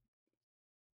they're, like,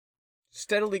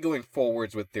 steadily going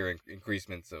forwards with their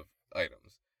increasements of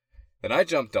items. Then I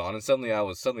jumped on, and suddenly I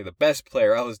was the best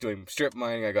player. I was doing strip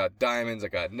mining. I got diamonds. I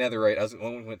got netherite. I was the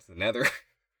one who went to the nether.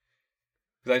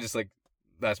 Because I just, like,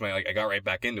 that's my, like, I got right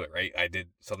back into it, right? I did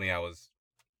something I was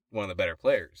one of the better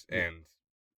players. And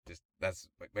just, that's,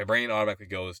 like, my brain automatically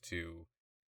goes to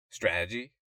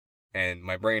strategy. And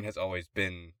my brain has always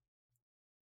been,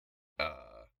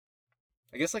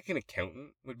 I guess like an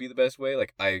accountant would be the best way.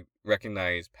 Like, I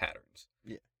recognize patterns.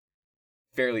 Yeah.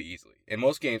 Fairly easily. And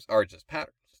most games are just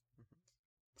patterns.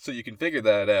 So you can figure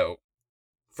that out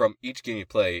from each game you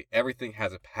play. Everything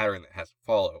has a pattern that has to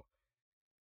follow.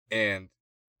 And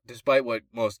despite what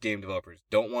most game developers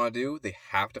don't want to do, they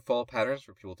have to follow patterns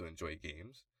for people to enjoy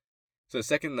games. So the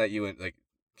second that you like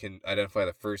can identify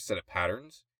the first set of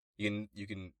patterns, you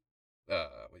can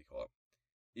what do you call it?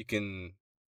 You can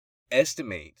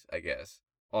estimate, I guess,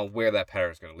 on where that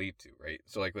pattern is going to lead to, right?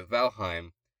 So like with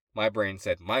Valheim, my brain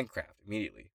said Minecraft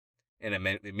immediately, and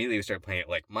immediately we started playing it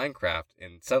like Minecraft,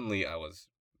 and suddenly I was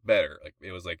better. Like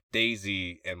it was like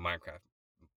Daisy and Minecraft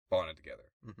bonded together,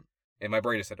 Mhm. and my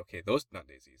brain just said, okay, those not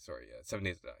Daisy, sorry, 7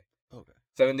 Days to Die, Okay.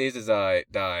 7 Days to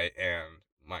Die, and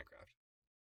Minecraft,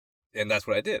 and that's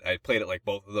what I did. I played it like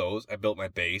both of those. I built my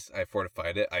base, I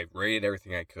fortified it, I raided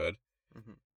everything I could.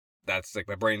 Mhm. That's like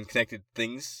my brain connected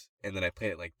things, and then I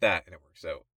played it like that, and it works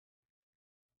out.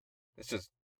 It's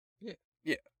just, Yeah.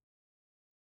 yeah,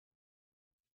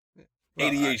 Yeah. Well,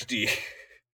 ADHD.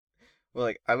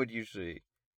 like I would usually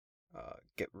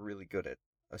get really good at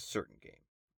a certain game,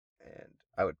 and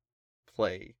I would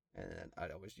play, and then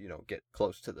I'd always get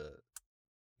close to the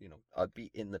I'd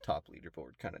be in the top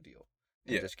leaderboard kind of deal,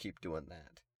 and Yeah. just keep doing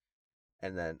that,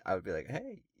 and then I would be like,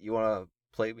 hey, you want to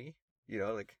play me?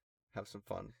 Like have some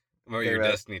fun. Remember Get your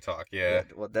around. Destiny talk, Yeah,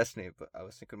 yeah. well, Destiny, but I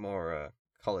was thinking more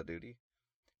Call of Duty,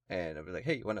 and I'd be like,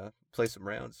 hey, you want to play some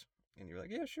rounds? And you're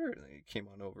like, yeah, sure. And then you came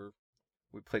on over.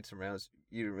 We played some rounds.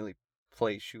 You didn't really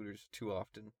play shooters too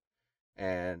often,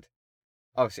 and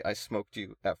obviously I smoked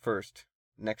you at first.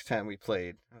 Next time we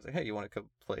played, I was like, hey, you want to come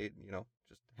play?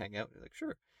 Just hang out. You're like,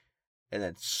 sure. And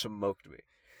then smoked me.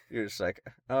 You're just like,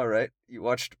 all right. You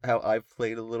watched how I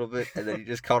played a little bit, and then you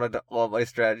just caught on to all my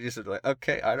strategies, and like,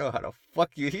 okay, I know how to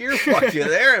fuck you here, fuck you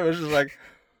there. It was just like,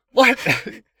 what?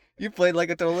 You played like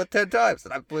a total of 10 times,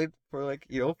 and I played for like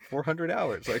 400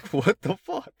 hours. Like, what the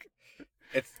fuck?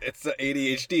 It's the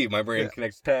ADHD. My brain Yeah.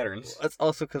 connects Well, patterns. that's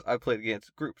also because I played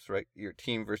against groups, right? Your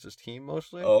team versus team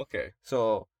mostly. Oh, okay.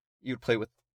 So you'd play with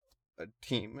a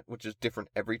team which is different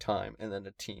every time, and then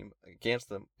a team against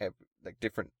them like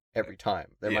different every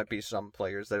time. There Yeah. might be some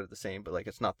players that are the same, but like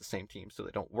it's not the same team, so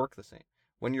they don't work the same.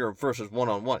 When you're versus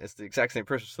one-on-one, it's the exact same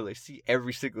person, so they see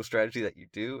every single strategy that you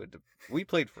do. And we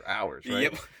played for hours,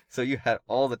 right? Yep. So you had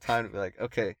all the time to be like,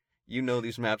 okay, you know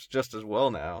these maps just as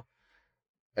well now,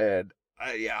 and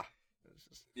yeah. It's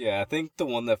just, Yeah, I think the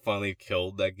one that finally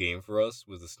killed that game for us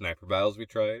was the sniper battles we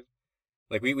tried.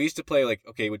 Like we used to play like,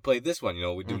 okay, we'd play this one,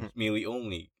 we'd do melee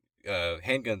only,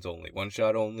 handguns only, one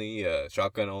shot only,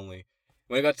 shotgun only.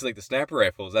 When I got to like the sniper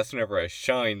rifles, that's whenever I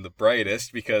shined the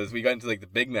brightest because we got into like the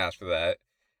big maps for that.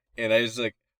 And I was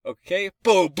like, okay,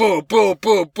 boom, boom, boom,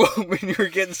 boom, boom, and you were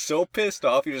getting so pissed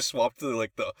off, you just swapped to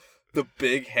like the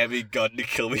big heavy gun to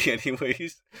kill me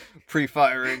anyways.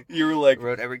 pre-firing. You were like,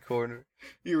 around every corner.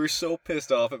 you were so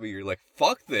pissed off at me. You're like,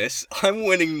 fuck this, I'm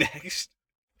winning next.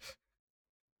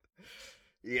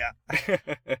 Yeah.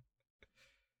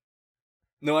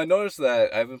 No, I noticed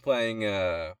that I've been playing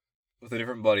with a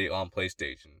different buddy on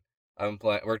PlayStation. I've been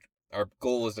playing. Our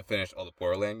goal is to finish all the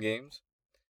Borderland games.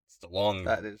 It's a long.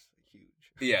 That is huge.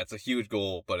 Yeah, it's a huge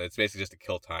goal, but it's basically just to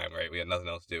kill time, right? We had nothing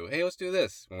else to do. Hey, let's do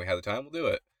this. When we have the time, we'll do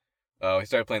it. We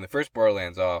started playing the first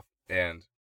Borderlands off, and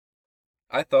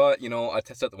I thought, I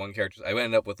tested out the one character. I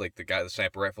ended up with like the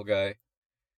sniper rifle guy,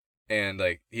 and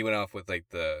like he went off with like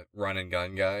the run and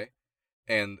gun guy,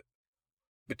 and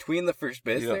between the first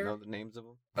bits You don't there, know the names of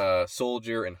them?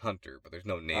 Soldier and Hunter, but there's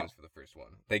no names for the first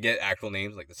one. They get actual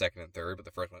names like the second and third, but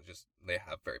the first one just they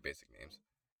have very basic names.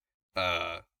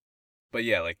 But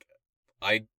yeah, like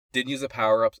I didn't use the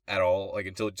power ups at all, like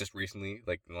until just recently,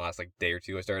 like in the last like day or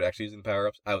two, I started actually using the power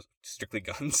ups. I was strictly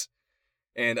guns,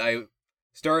 and I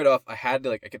started off. I had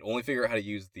to I could only figure out how to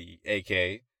use the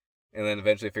AK, and then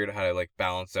eventually I figured out how to like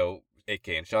balance out AK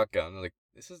and shotgun. I was like,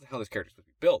 this isn't how this character's supposed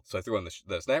to be built. So I threw on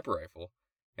the sniper rifle.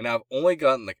 And I've only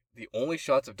gotten, the only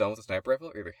shots I've done with the sniper rifle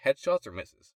are either headshots or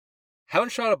misses.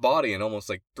 Haven't shot a body in almost,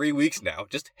 3 weeks now.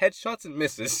 Just headshots and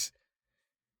misses.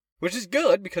 Which is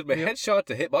good, because my headshot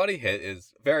to hit body hit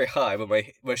is very high, but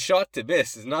my shot to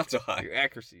miss is not so high. Your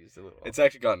accuracy is a little off. It's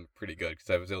actually gotten pretty good, because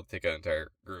I was able to take an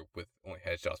entire group with only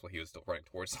headshots while he was still running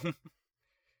towards them.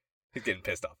 He's getting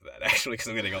pissed off of that, actually, because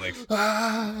I'm getting all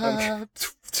the...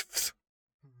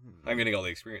 I'm getting all the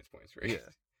experience points, right? Yeah.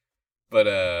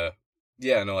 But,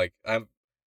 yeah, no, I'm,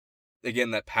 again,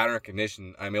 that pattern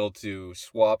recognition, I'm able to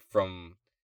swap from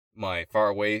my far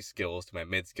away skills to my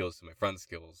mid skills to my front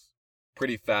skills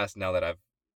pretty fast now that I've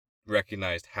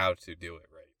recognized how to do it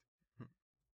right.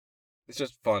 It's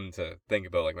just fun to think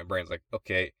about, my brain's like,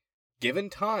 okay, given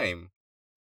time,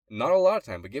 not a lot of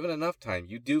time, but given enough time,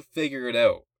 you do figure it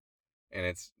out. And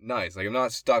it's nice. I'm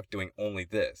not stuck doing only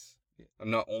this.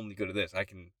 I'm not only good at this. I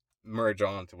can merge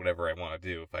on to whatever I want to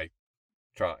do if I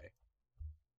try.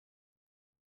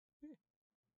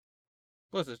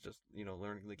 Plus, it's just,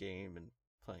 learning the game and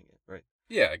playing it, right?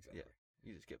 Yeah, exactly. Yeah.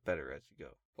 You just get better as you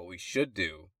go. What we should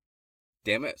do,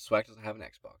 damn it, Swag doesn't have an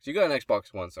Xbox. You got an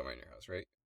Xbox One somewhere in your house, right?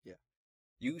 Yeah.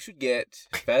 You should get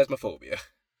Phasmophobia.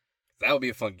 That would be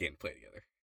a fun game to play together.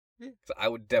 Yeah. So I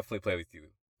would definitely play with you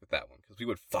with that one because we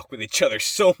would fuck with each other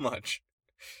so much.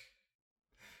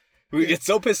 We get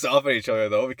so pissed off at each other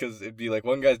though because it'd be like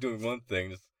one guy's doing one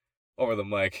thing just over the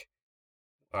mic.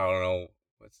 I don't know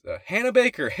what's Hannah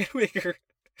Baker. Hannah Baker.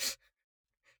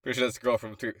 Pretty sure that's the girl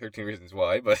from 13 Reasons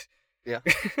Why, but Yeah.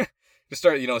 just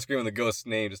start screaming the ghost's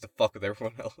name just to fuck with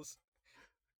everyone else.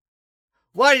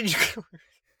 Why did you?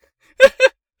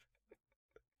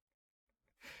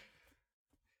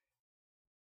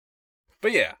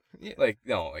 But yeah, Yeah.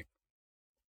 like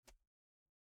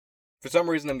for some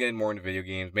reason I'm getting more into video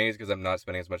games. Maybe it's because I'm not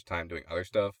spending as much time doing other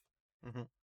stuff. Mm-hmm.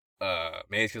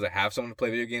 Maybe it's because I have someone to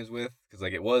play video games with. Because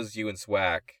like it was you and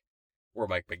Swack were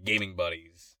my gaming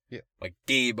buddies. Yeah. My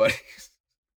gay buddies.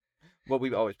 Well,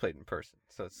 we've always played in person,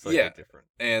 so it's slightly different.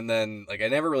 And then like I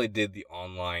never really did the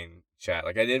online chat.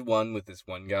 Like I did one with this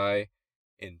one guy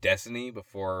in Destiny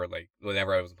before. Like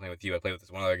whenever I wasn't playing with you, I played with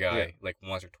this one other guy like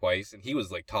once or twice, and he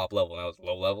was like top level and I was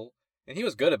low level, and he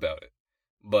was good about it.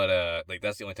 But like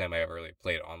that's the only time I ever really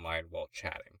played online while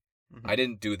chatting. Mm-hmm. I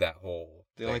didn't do that whole.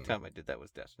 The only time I did that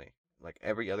was Destiny. Like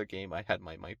every other game, I had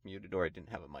my mic muted or I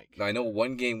didn't have a mic. Now, I know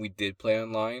one game we did play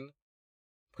online,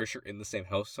 pretty sure in the same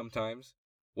house sometimes,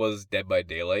 was Dead by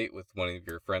Daylight with one of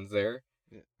your friends there.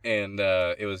 Yeah. And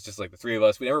it was just like the three of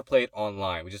us. We never played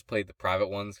online. We just played the private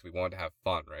ones because we wanted to have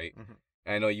fun, right? Mm-hmm.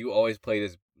 And I know you always played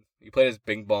as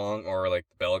Bing Bong or like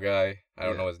the Bell guy. I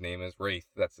don't know what his name is. Wraith.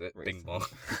 That's it. Wraith. Bing Bong.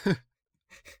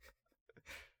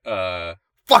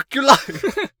 Fuck your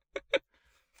life.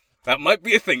 That might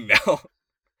be a thing now.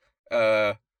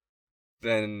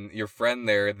 Then your friend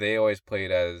there, they always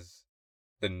played as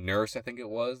the nurse, I think it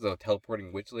was, the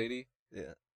teleporting witch lady.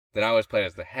 Yeah. Then I always played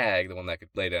as the hag, the one that could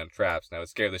lay down traps, and I would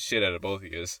scare the shit out of both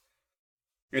of you.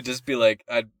 It'd just be like,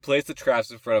 I'd place the traps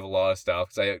in front of a lot of stuff,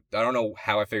 because I don't know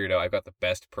how I figured out I've got the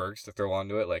best perks to throw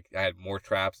onto it. Like, I had more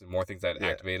traps and more things that'd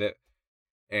activate it.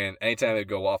 And anytime it'd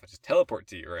go off, I'd just teleport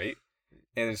to you, right?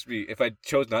 And it'd be, if I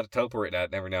chose not to teleport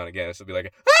that every now and again, it'd still be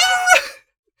like, ah!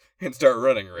 And start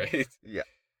running, right? Yeah.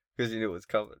 Because you knew it was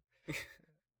coming.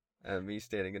 And me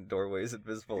standing in doorways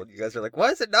invisible, and you guys are like, why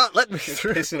is it not letting me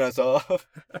through? Pissing us off.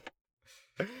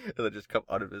 And then just come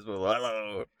out invisible.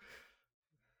 Hello.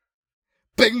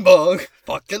 Bing bong.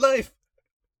 Fuck your life.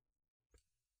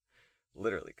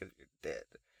 Literally, because you're dead.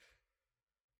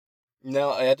 No,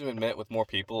 I have to admit, with more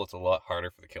people, it's a lot harder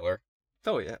for the killer.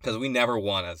 Oh, yeah. Because we never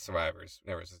won as survivors.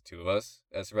 Never as the two of us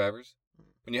as survivors.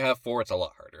 When you have four, it's a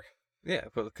lot harder. Yeah,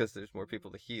 well, because there's more people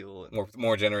to heal. And...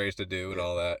 More generators to do and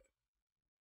all that.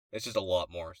 It's just a lot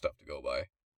more stuff to go by.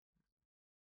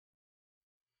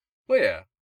 Well, yeah.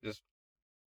 Just...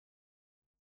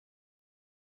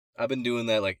 I've been doing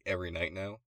that, like, every night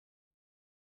now.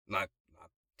 Not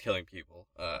killing people.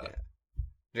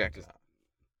 Yeah,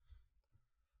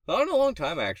 not in a long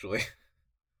time, actually.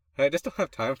 I just don't have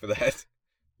time for that.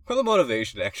 For the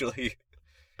motivation, actually.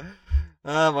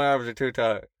 My arms are too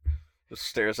tired. Just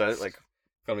stares at it like...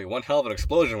 Gonna be one hell of an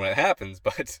explosion when it happens,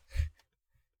 but...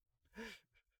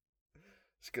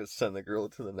 Just gonna send the girl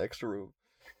to the next room.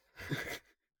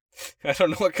 I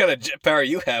don't know what kind of jet power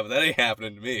you have, but that ain't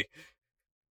happening to me.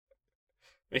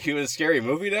 Are you in a scary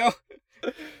movie now?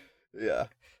 Yeah.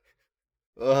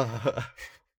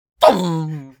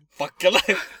 Fuck your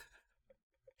life.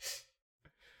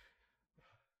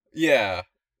 Yeah.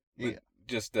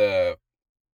 Just,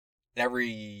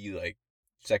 every, like,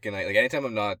 second night, like, anytime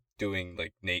I'm not doing,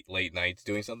 like, late nights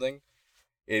doing something,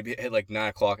 it'd be at, like, 9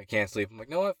 o'clock, I can't sleep. I'm like,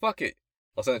 no what, fuck it.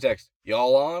 I'll send a text.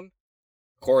 Y'all on?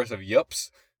 Chorus of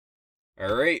yups.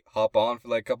 Alright, hop on for,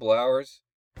 like, a couple hours,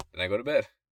 then I go to bed.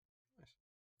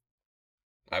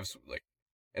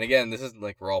 And again, this isn't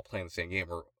like we're all playing the same game,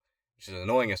 which is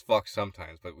annoying as fuck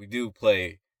sometimes, but we do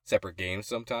play separate games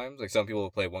sometimes. Like, some people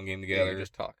will play one game together. Yeah,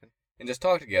 just talking. And just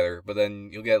talk together, but then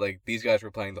you'll get, like, these guys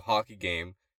were playing the hockey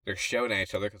game, they're shouting at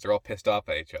each other because they're all pissed off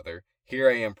at each other. Here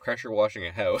I am pressure washing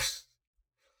a house.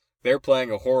 They're playing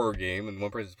a horror game, and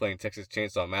one person's playing Texas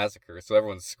Chainsaw Massacre, so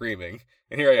everyone's screaming.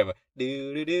 And here I am,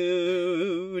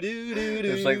 do-do-do.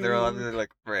 It's like they're all like,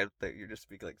 right, that you're just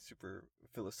speaking, like, super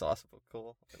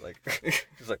philosophical. Like,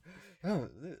 just like, oh,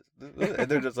 this. And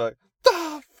they're just like,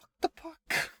 fuck the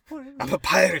puck. I'm a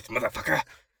pirate, motherfucker.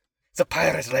 It's a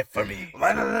pirate's life for me.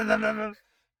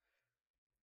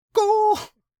 Go!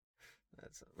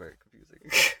 That's very confusing.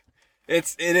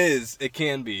 It is. It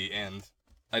can be, and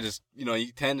I just,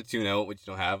 you tend to tune out what you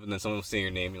don't have, and then someone will say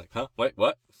your name, you're like, huh? Wait,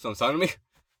 what? Someone's talking to me?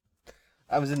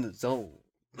 I was in the zone.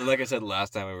 And like I said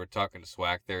last time we were talking to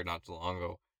Swack there not too long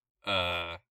ago,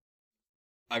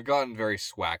 I've gotten very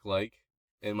Swack-like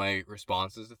in my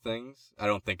responses to things. I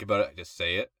don't think about it, I just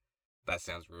say it. That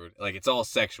sounds rude. Like, it's all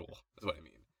sexual, is what I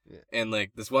mean. Yeah. And,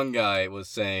 like, this one guy was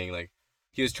saying, like,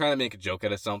 he was trying to make a joke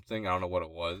out of something. I don't know what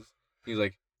it was. He was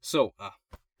like, so,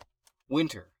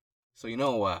 winter. So,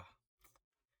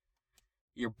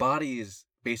 your body is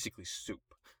basically soup.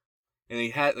 And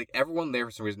he had, like, everyone there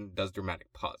for some reason does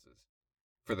dramatic pauses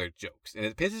for their jokes. And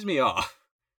it pisses me off.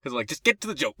 Because, like, just get to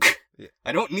the joke. Yeah.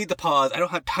 I don't need the pause. I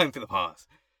don't have time for the pause.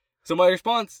 So my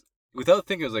response, without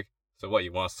thinking, was like, so what,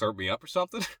 you want to serve me up or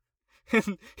something?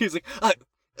 And he was like, I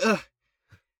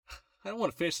don't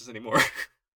want to finish this anymore.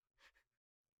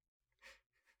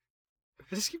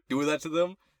 I just keep doing that to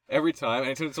them every time.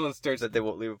 Anytime someone starts... That they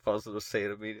won't leave a pause, they'll say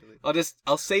it immediately.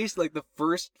 I'll say, like, the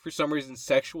first, for some reason,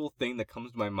 sexual thing that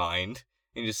comes to my mind,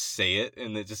 and just say it,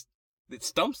 and it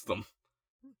stumps them.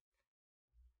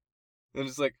 And I'm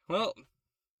just like, well,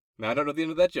 now I don't know the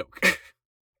end of that joke.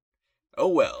 Oh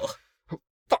well.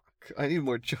 Fuck, I need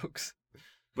more jokes.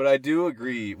 But I do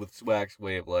agree with Swack's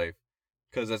way of life,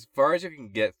 because as far as you can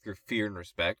get through fear and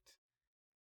respect,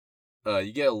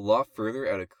 you get a lot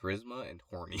further out of charisma and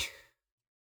horny.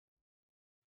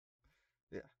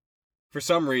 Yeah. For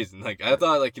some reason, like, I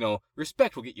thought, like,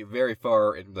 respect will get you very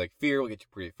far, and, like, fear will get you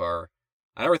pretty far.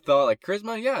 I never thought, like,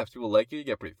 charisma, yeah, if people like you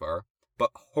get pretty far.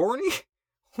 But horny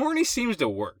seems to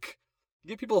work. You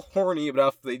get people horny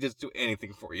enough, they just do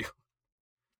anything for you.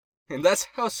 And that's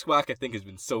how Swack, I think, has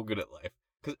been so good at life.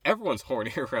 Because everyone's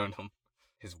horny around him.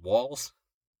 His walls,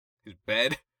 his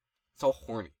bed, it's all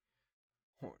horny.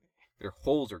 Their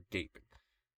holes are gaping.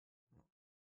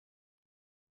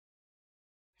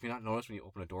 Have you not noticed when you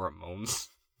open a door, it moans?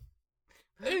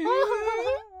 When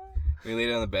you lay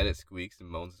down on the bed, it squeaks and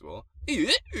moans as well.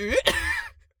 It's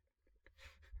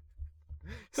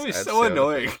so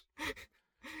annoying.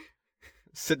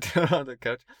 Sit down on the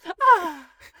couch.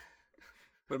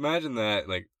 But imagine that,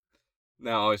 like,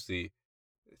 now obviously,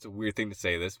 it's a weird thing to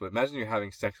say this, but imagine you're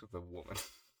having sex with a woman.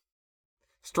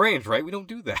 Strange, right? We don't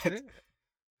do that. Yeah.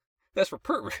 That's for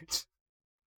perverts.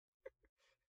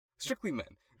 Strictly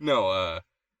men. No,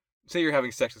 say you're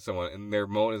having sex with someone and their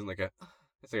moan isn't like a...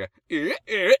 It's like a...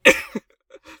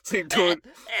 It's like doing...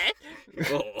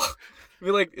 Oh.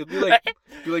 It'd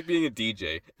be like being a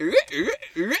DJ.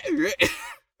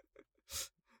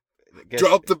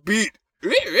 Drop the beat.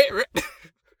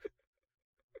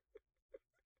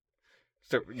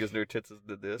 Start using her tits as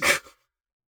did this.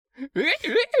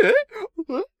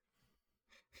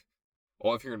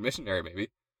 Well, if you're a missionary, maybe.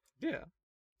 Yeah.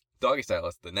 Doggy style,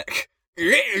 that's the neck.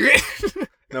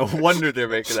 No wonder they're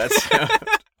making that sound.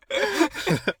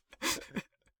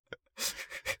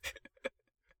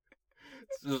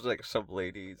 It's just like some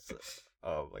ladies,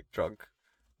 like drunk,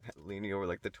 leaning over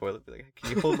like the toilet, be like,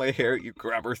 "Can you hold my hair?" You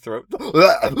grab her throat.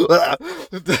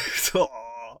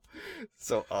 So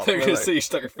They're awful. gonna say you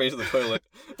stuck your face in the toilet.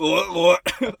 What?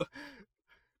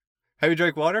 Have you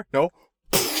drank water? No.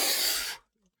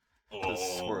 Oh.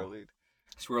 Swirly.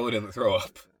 Swirl it in the throw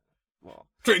up. Well.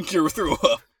 Drink your throw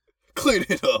up. Clean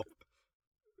it up.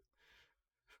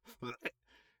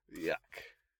 Yuck.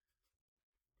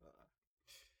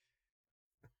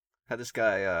 Had this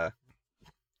guy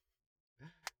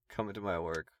come into my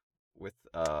work with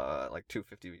like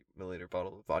 250 milliliter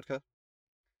bottle of vodka,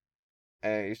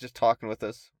 and he's just talking with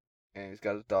us, and he's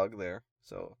got his dog there.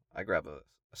 So I grab a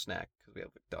snack because we have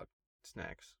like dog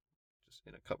snacks just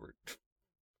in a cupboard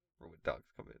where dogs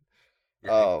come in.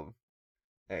 Right.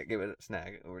 And I give it a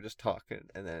snack, and we're just talking,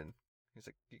 and then he's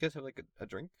like, "You guys have like a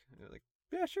drink?" And we're like,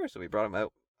 "Yeah, sure." So we brought him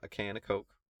out a can of Coke,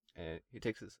 and he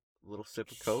takes his little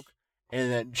sip of Coke, and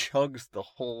then chugs the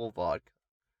whole vodka.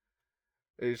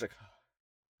 And he's like,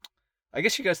 "I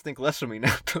guess you guys think less of me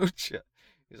now, don't you?"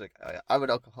 He's like, "I'm an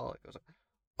alcoholic." I was like,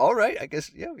 "All right, I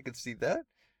guess, yeah, we can see that."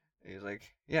 And he's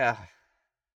like, "Yeah,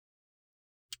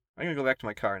 I'm gonna go back to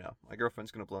my car now. My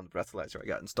girlfriend's gonna blow on the breathalyzer I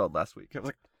got installed last week." I was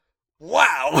like,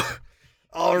 "Wow,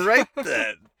 all right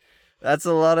then." That's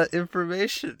a lot of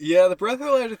information. Yeah, the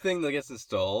breathalyzer thing that gets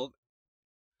installed,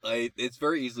 it's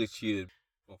very easily cheated.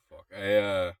 Oh fuck!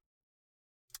 So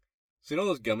you know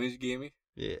those gummies you gave me?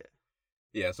 Yeah.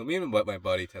 Yeah. So me and my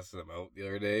buddy tested them out the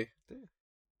other day, Yeah.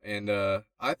 and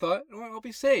I thought, well, I'll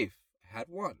be safe. I had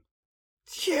one.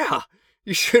 Yeah,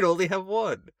 you should only have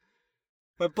one.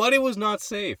 My buddy was not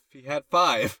safe. He had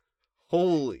 5.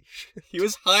 Holy shit. He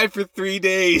was high for 3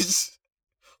 days.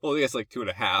 Well, I guess like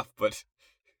 2.5, but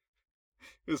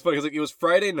it was funny because like, it was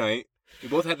Friday night. We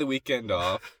both had the weekend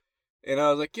off, and I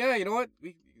was like, yeah, you know what?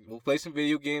 We'll play some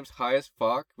video games. High as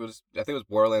fuck. I think it was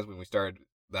Borderlands when we started.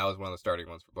 That was one of the starting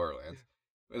ones for Borderlands.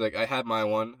 It was like I had my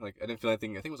one. Like I didn't feel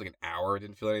anything. I think it was like an hour. I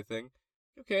didn't feel anything.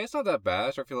 Okay, it's not that bad.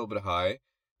 I started feeling a little bit high.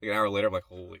 Like an hour later, I'm like,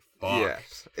 holy fuck.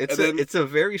 Yes. It's a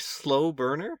very slow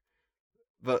burner,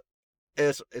 but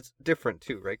it's different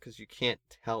too, right? Because you can't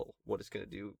tell what it's gonna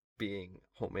do being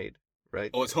homemade,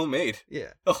 right? Oh, it's homemade.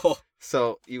 Yeah. Oh,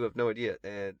 So you have no idea,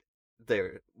 and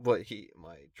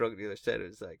my drug dealer said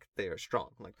is like they are strong.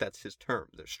 Like that's his term.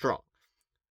 They're strong.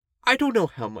 I don't know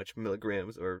how much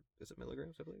milligrams, or is it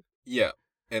milligrams? I believe. yeah.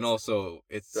 And also,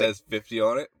 it Like, says 50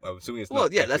 on it. I'm assuming it's well,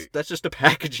 not yeah, actually... that's just a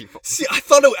packaging. See, I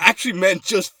thought it actually meant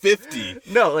just 50.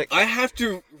 No, like I had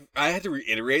to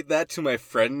reiterate that to my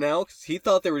friend now, because he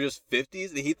thought they were just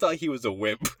 50s, and he thought he was a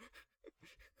wimp.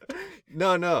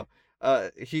 no.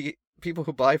 People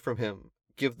who buy from him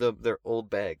give them their old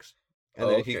bags, and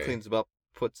then he Okay. cleans them up,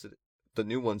 puts the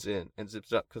new ones in, and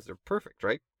zips it up because they're perfect,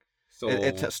 right? So,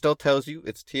 It still tells you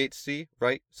it's THC,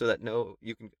 right? So that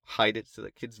you can hide it so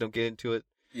that kids don't get into it,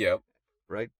 yeah.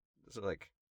 right? So like,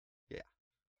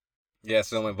 Yeah,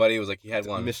 so my buddy was like, he had it's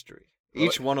a one. mystery. Oh,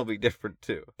 Each one will be different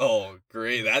too. Oh,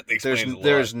 great. That explains a lot.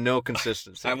 There's no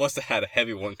consistency. I must have had a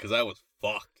heavy one, because I was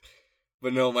fucked.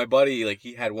 But no, my buddy, like,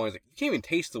 he had one. He's like, you can't even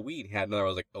taste the weed. He had another. I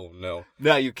was like, oh, no.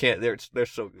 No, you can't. They're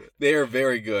so good. They are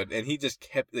very good. And he just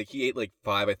kept, like, he ate, like,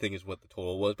 5, I think is what the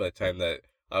total was by the time that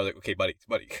I was like, okay, buddy,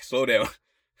 slow down.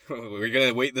 We're going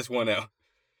to wait this one out.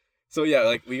 So, yeah,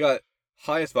 like, we got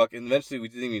high as fuck. And eventually we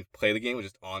didn't even play the game. It was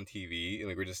just on TV. And,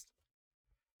 like, we're just...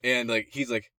 And, like,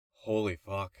 he's like, holy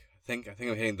fuck. I think I'm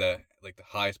hitting the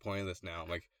highest point of this now. I'm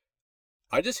like,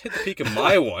 I just hit the peak of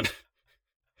my one.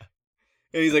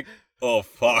 And he's like, oh,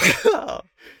 fuck.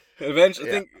 Eventually,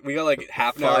 I think we got like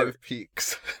half an hour. 5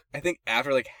 peaks. I think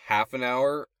after like half an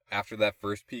hour after that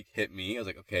first peak hit me, I was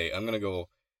like, okay, I'm gonna go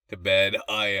to bed.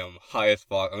 I am high as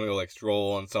fuck. I'm gonna go like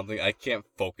stroll on something. I can't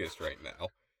focus right now.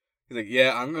 He's like,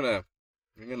 yeah, I'm gonna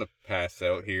pass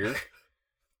out here.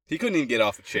 He couldn't even get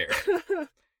off the chair.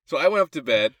 So I went up to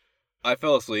bed. I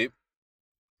fell asleep.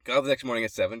 Got up the next morning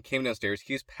at 7. Came downstairs.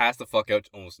 He was passed the fuck out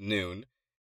to almost noon.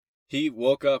 He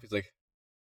woke up. He's like,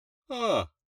 huh.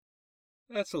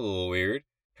 That's a little weird.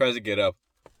 Tries to get up.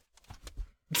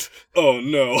 Oh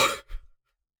no.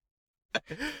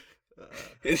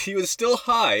 And he was still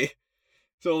high.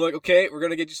 So I'm like, okay, we're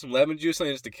gonna get you some lemon juice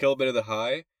just to kill a bit of the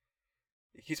high.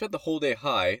 He spent the whole day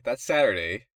high. That's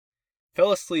Saturday.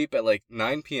 Fell asleep at like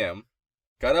 9 p.m.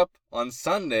 Got up on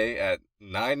Sunday at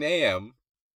 9 a.m.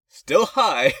 Still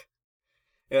high.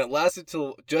 And it lasted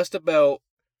till just about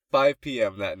 5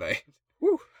 p.m. that night.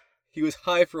 Woo. He was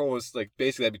high for almost, like,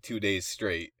 basically that'd be 2 days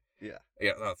straight. Yeah.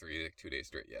 Yeah, not 3, like 2 days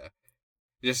straight, yeah.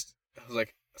 Just, I was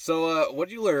like, so,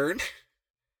 what'd you learn?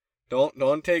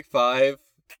 Don't take 5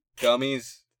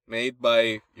 gummies made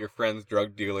by your friend's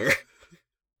drug dealer.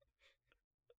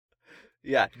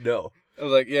 Yeah, no. I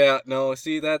was like, yeah, no,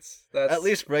 see, that's... At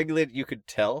least regulated you could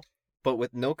tell, but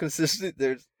with no consistency,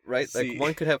 there's, right? See. Like,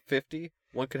 one could have 50,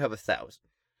 one could have 1,000.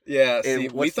 Yeah, And see, we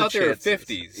what's the thought they were chances?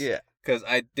 50s. Yeah. Because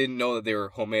I didn't know that they were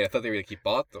homemade. I thought they were like, he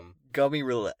bought them. Gummy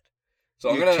roulette.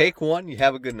 So You take one, you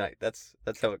have a good night. That's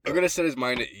how it goes. I'm gonna set his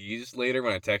mind at ease later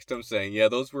when I text him saying, yeah,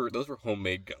 those were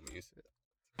homemade gummies.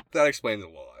 That explains a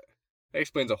lot. That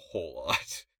explains a whole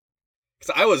lot.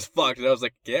 Because I was fucked, and I was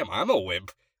like, damn, I'm a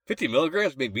wimp. 50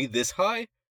 milligrams made me this high?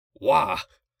 Wow.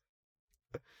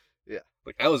 Yeah.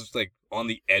 Like, I was, like, on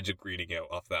the edge of greening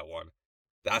out off that one.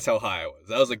 That's how high I was.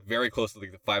 That was, like, very close to,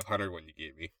 like, the 500 one you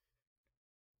gave me.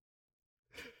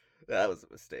 That was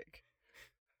a mistake.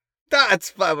 That's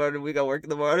 500. We got work in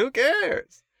the morning. Who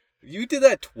cares? You did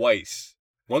that twice.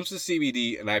 Once with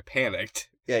CBD, and I panicked.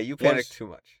 Yeah, you panicked too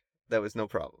much. That was no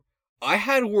problem. I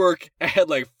had work at,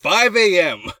 like, 5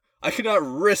 a.m. I could not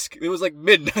risk. It was, like,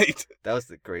 midnight. That was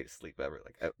the greatest sleep ever.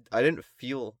 Like, I didn't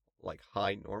feel, like,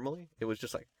 high normally. It was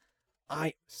just, like,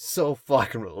 I so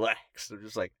fucking relaxed. I'm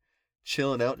just, like,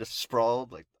 chilling out, just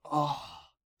sprawled, like, oh,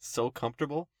 so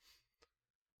comfortable.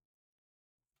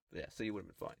 Yeah, so you would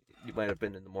have been fine. You might have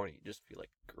been in the morning. You just feel like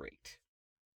great.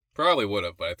 Probably would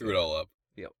have, but I threw it all up.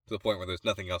 Yep. To the point where there's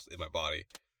nothing else in my body.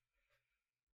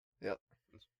 Yep.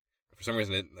 For some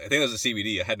reason, I think it was a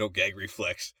CBD. I had no gag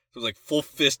reflex. So it was like full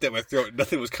fist at my throat.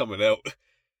 Nothing was coming out.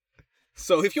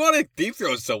 So if you want to deep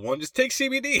throat someone, just take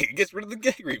CBD. It gets rid of the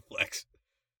gag reflex.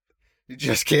 You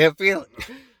just can't feel it.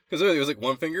 Because it was like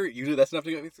one finger. Usually that's enough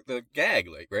to get the gag,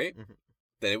 like, right? Mm-hmm.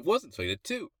 Then it wasn't, so he did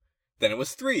 2. Then it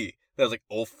was 3. Then I was like,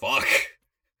 oh, fuck.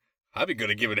 I'd be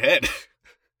good at giving head.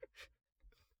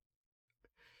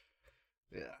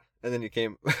 Yeah. And then you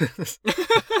came...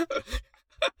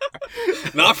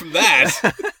 Not from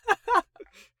that.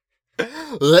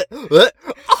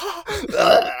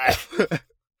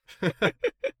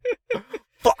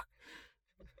 Fuck.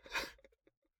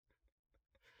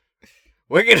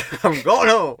 Wicked, I'm going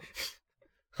home.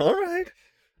 All right.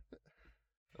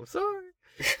 I'm sorry.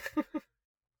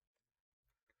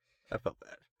 I felt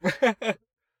bad.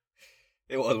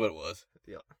 It was what it was.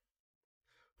 Yeah.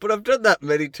 But I've done that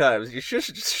many times. You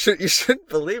shouldn't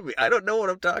believe me. I don't know what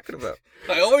I'm talking about.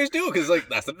 I always do, because, like,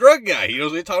 that's the drug guy. He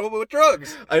knows what he's talking about with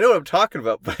drugs. I know what I'm talking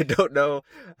about, but I don't know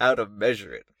how to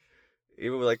measure it.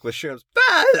 Even like with shrooms,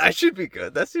 I should be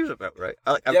good. That seems about right.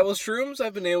 Yeah, well, shrooms,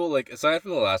 I've been able, like, aside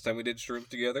from the last time we did shrooms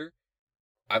together,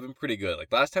 I've been pretty good.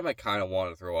 Like, last time I kind of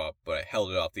wanted to throw up, but I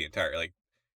held it off the entire, like,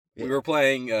 we were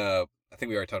playing, I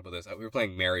think we already talked about this, we were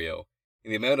playing Mario,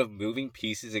 and the amount of moving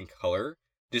pieces in color,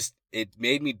 just, it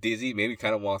made me dizzy, made me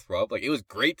kind of want to throw up. Like, it was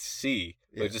great to see,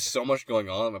 but there's just so much going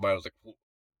on, my body was like, whoa,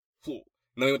 whoa.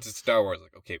 And then we went to Star Wars,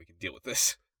 like, okay, we can deal with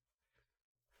this.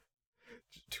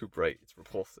 Too bright, it's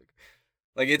repulsing.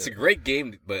 Like, it's a great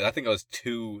game, but I think I was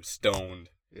too stoned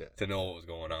to know what was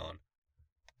going on.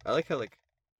 I like how, like,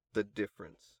 the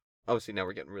difference, obviously now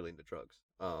we're getting really into drugs,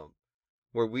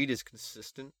 where weed is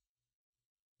consistent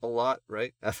a lot,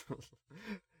 right?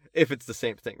 If it's the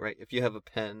same thing, right? If you have a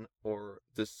pen or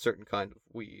this certain kind of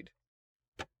weed,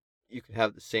 you can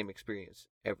have the same experience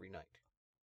every night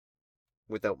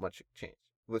without much change.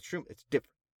 With shroom, it's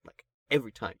different. Like,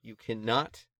 every time. You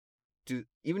cannot do,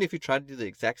 even if you try to do the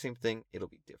exact same thing, it'll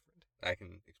be different. I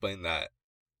can explain that.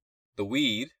 The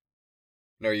weed,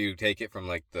 or you take it from,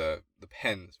 like, the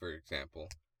pens, for example,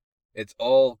 it's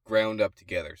all ground up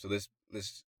together. So this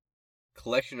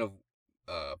collection of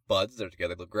buds that are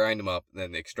together, they'll grind them up, and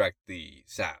then extract the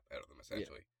sap out of them,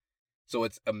 essentially. Yeah. So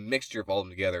it's a mixture of all of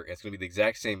them together, and it's going to be the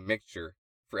exact same mixture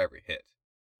for every hit.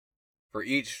 For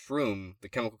each shroom, the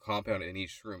chemical compound in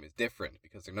each shroom is different,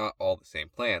 because they're not all the same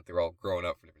plant, they're all growing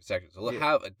up from different sections. So they'll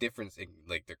have a difference in,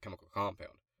 like, their chemical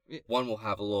compound. Yeah. One will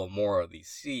have a little more of the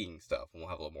seeing stuff, one will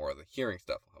have a little more of the hearing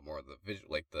stuff, one will have more of the visual,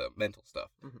 like the mental stuff.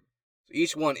 Mm-hmm. So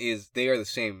each one they are the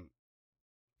same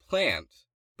plant,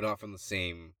 but not from the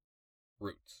same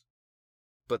roots.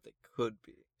 But they could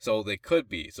be. So they could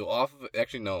be. So off of,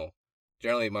 actually no,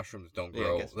 generally mushrooms don't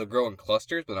grow. Yeah, they'll grow in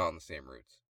clusters, but not on the same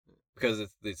roots. Because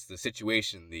it's the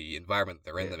situation, the environment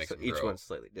that they're in that makes them grow. Each one's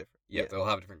slightly different. Yeah, they'll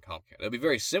have a different compound. They'll be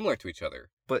very similar to each other.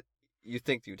 But you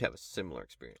think you'd have a similar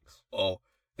experience. Oh.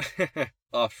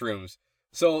 Off shrooms.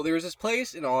 So there was this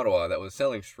place in Ottawa that was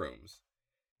selling shrooms.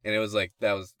 And it was like,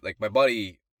 my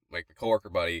buddy, like a coworker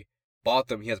buddy, bought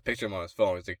them. He has a picture of them on his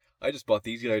phone. He's like, I just bought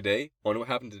these the other day. Wonder what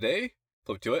happened today?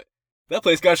 Flip to it. That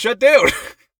place got shut down.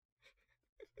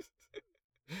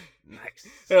 Nice.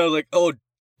 And I was like, oh,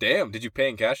 damn, did you pay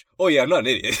in cash? Oh, yeah, I'm not an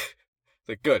idiot. It's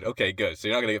like, good, okay, good. So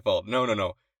you're not going to get followed. No.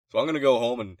 So I'm going to go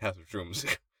home and have some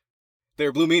shrooms. They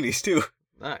were blue meanies, too.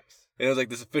 Nice. And it was like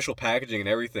this official packaging and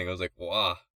everything. I was like,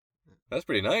 wow, that's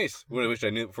pretty nice. Would have wished I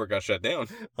knew it before it got shut down.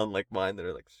 Unlike mine, that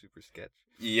are like super sketch.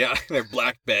 Yeah, they're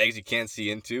black bags you can't see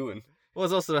into. And well,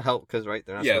 it's also to help because, right,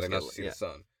 they're not supposed to see the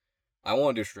sun. I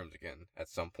want to do shrooms again at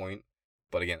some point.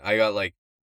 But again, I got like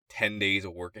 10 days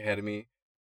of work ahead of me.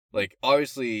 Like,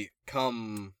 obviously,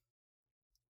 come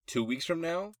 2 weeks from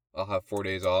now, I'll have 4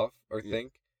 days off, I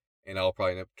think. And I'll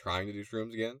probably end up trying to do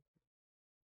shrooms again.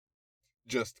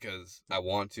 Just because I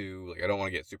want to, like, I don't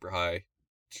want to get super high.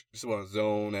 Just want to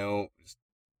zone out, just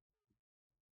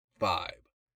vibe.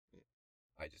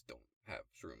 I just don't have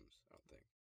shrooms, I don't think.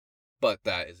 But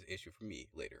that is an issue for me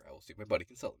later. I will see if my buddy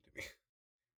can sell them to me.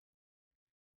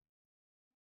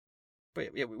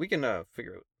 But yeah, we can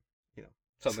figure out,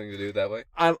 something to do that way.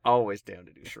 I'm always down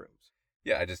to do shrooms.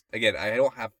 Yeah, I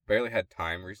don't barely had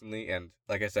time recently, and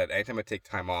like I said, anytime I take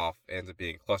time off, it ends up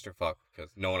being clusterfuck because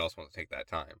no one else wants to take that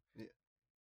time. Yeah.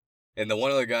 And the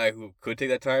one other guy who could take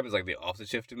that time is like the opposite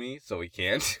shift to me, so he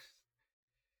can't.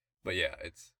 But yeah,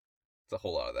 it's a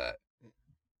whole lot of that.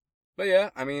 But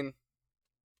yeah, I mean,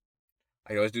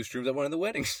 I always do shrooms at one of the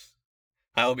weddings.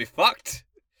 I will be fucked.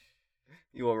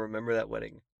 You will remember that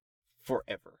wedding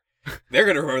forever. They're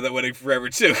going to remember that wedding forever,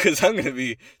 too, because I'm going to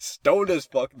be stoned as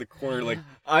fuck in the corner, like...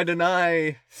 I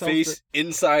deny something. Face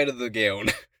inside of the gown.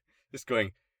 Just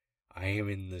going, I am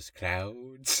in the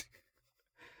clouds.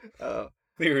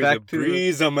 There is a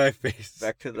breeze on my face.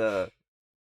 Back to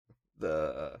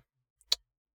the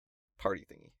party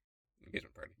thingy.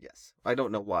 Engagement party. Yes. I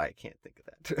don't know why I can't think of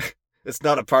that. It's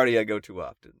not a party I go to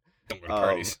often. Don't go to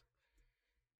parties.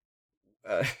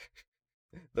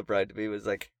 The bride-to-be was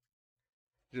like...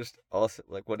 Just also,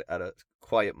 like, what at a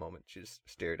quiet moment, she just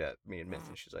stared at me and Mitch,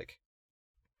 and she's like,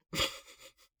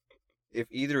 if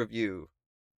either of you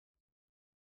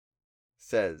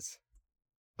says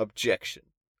objection,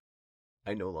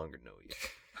 I no longer know you.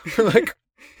 We're like,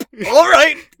 all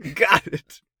right, got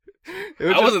it.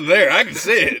 I wasn't there. I can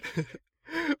see it.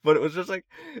 But it was just like,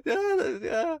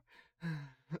 yeah.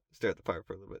 Stare at the fire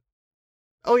for a little bit.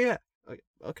 Oh, yeah.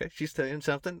 Okay, she's saying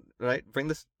something, right? Bring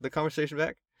the conversation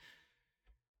back.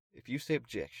 If you say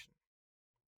objection,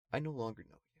 I no longer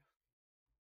know you.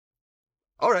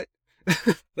 All right.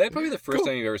 That'd probably be the first Cool.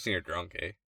 time you've ever seen her drunk,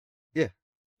 eh? Yeah.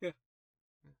 Yeah.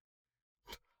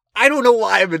 I don't know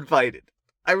why I'm invited.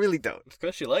 I really don't. It's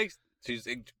because she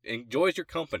enjoys your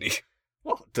company.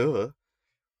 Well, duh.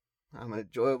 I'm an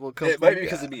enjoyable company. It might be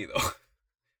because of me, though.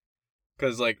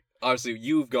 Because, like, obviously,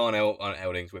 you've gone out on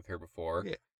outings with her before.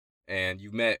 Yeah. And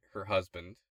you've met her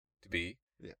husband-to-be.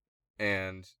 Yeah.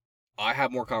 And I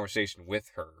have more conversation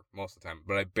with her most of the time,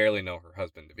 but I barely know her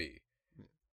husband-to-be.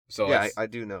 So yeah, I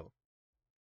do know.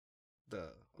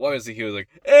 Why was he was like,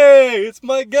 hey, it's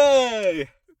my guy!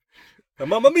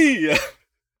 Mamma mia!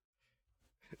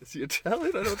 Is he Italian?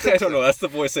 I don't I think don't know, that's the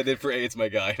voice I did for hey, it's my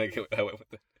guy. I went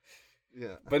with it.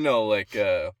 Yeah. But no, like,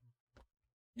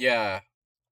 yeah.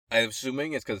 I'm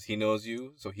assuming it's because he knows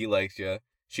you, so he likes you.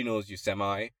 She knows you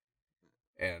semi.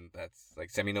 And that's, like,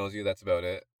 semi knows you, that's about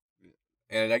it. Yeah.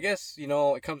 And I guess,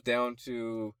 it comes down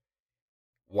to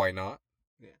why not?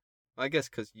 Yeah. I guess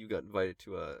because you got invited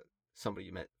to somebody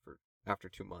you met for after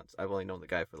 2 months. I've only known the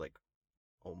guy for, like,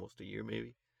 almost a year,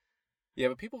 maybe. Yeah,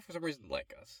 but people for some reason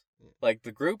like us. Yeah. Like,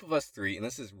 the group of us three, and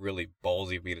this is really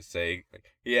ballsy of me to say,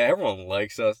 like, yeah, everyone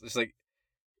likes us. It's like,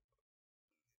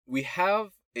 we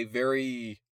have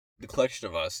the collection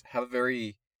of us have a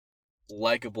very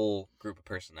likable group of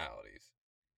personalities.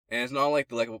 And it's not like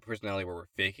the likable personality where we're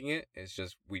faking it, it's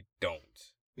just we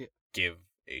don't give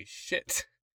a shit.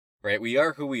 Right? We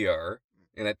are who we are,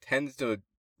 and that tends to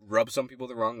rub some people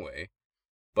the wrong way.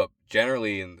 But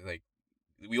generally,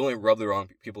 we only rub the wrong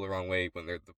people the wrong way when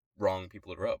they're the wrong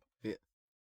people to rub. Yeah.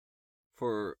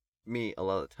 For me, a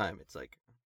lot of the time, it's like,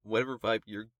 whatever vibe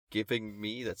you're giving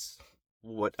me, that's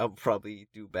what I'll probably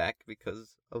do back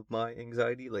because of my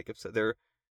anxiety. Like, if they're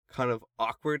kind of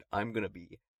awkward, I'm gonna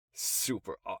be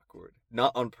super awkward.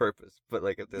 Not on purpose, but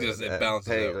like if they're Just, like, it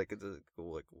balances hey, out. like it's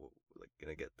cool, like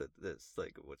gonna get this,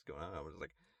 like what's going on? I was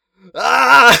like,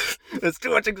 there's too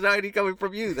much anxiety coming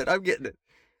from you that I'm getting it.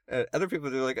 And other people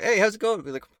are like, hey, how's it going?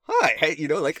 Be like, hi, hey,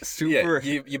 like super.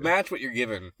 Yeah, you match what you're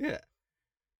given. Yeah.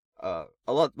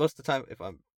 Most of the time, if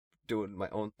I'm doing my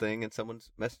own thing and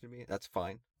someone's messaging me, that's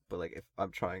fine. But like if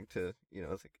I'm trying to,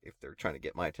 it's like if they're trying to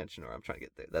get my attention or I'm trying to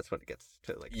get that's when it gets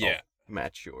to like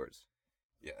match yours.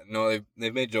 Yeah, no,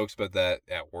 they've made jokes about that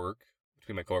at work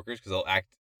between my coworkers because I'll act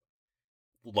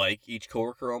like each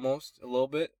coworker almost a little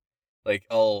bit. Like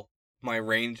my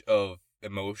range of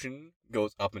emotion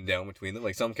goes up and down between them.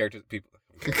 Like some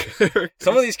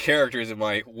some of these characters in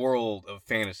my world of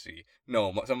fantasy.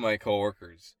 No, some of my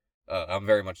coworkers, I'm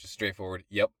very much just straightforward.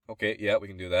 Yep, okay, yeah, we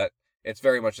can do that. It's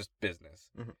very much just business.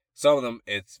 Mm-hmm. Some of them,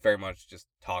 it's very much just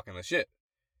talking the shit.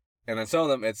 And then some of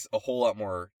them, it's a whole lot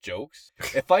more jokes.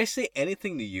 If I say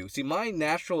anything to you, see, my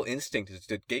natural instinct is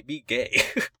to be gay.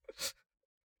 Because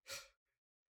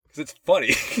it's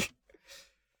funny.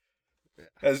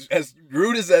 As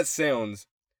rude as that sounds,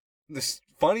 the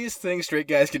funniest thing straight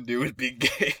guys can do is be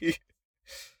gay.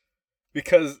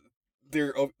 Because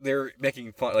they're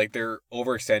making fun, like, they're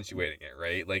over-accentuating it,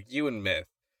 right? Like, you and Myth.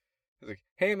 It's like,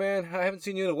 hey man, I haven't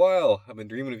seen you in a while. I've been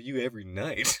dreaming of you every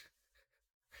night.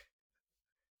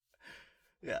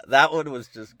 Yeah, that one was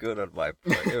just good on my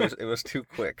part. It was too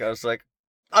quick. I was like,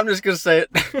 I'm just gonna say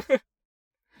it.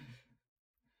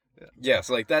 Yeah,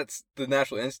 so like that's the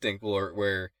natural instinct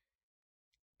where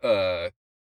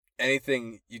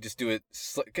anything you just do it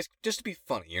just to be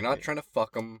funny. You're not trying to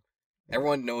fuck them.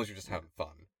 Everyone knows you're just having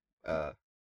fun.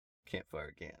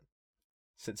 Campfire again.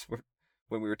 Since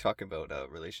when we were talking about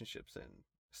relationships and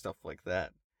stuff like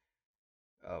that,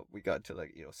 we got to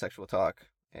like sexual talk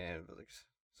and like.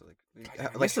 So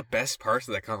what's the best parts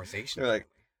of that conversation? They're like,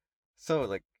 so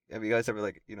like, have you guys ever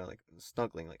like like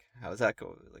snuggling? Like, how does that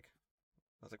go? Like,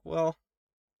 I was like, well,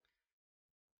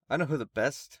 I know who the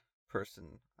best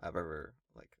person I've ever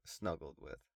like snuggled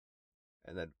with,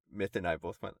 and then Myth and I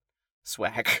both went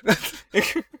swag, and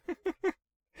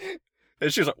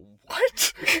she was like,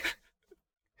 what?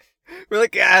 We're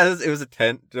like, yeah, it was a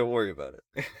tent. Don't worry about it.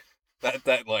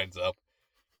 that lines up.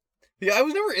 Yeah, I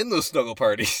was never in those snuggle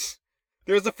parties.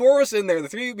 There was the four of us in there, the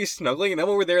three would be snuggling, and I'm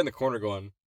over there in the corner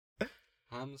going,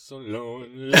 I'm so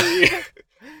lonely,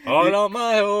 all on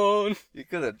my own. You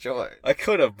could have joined. I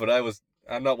could have, but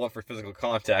I'm not one for physical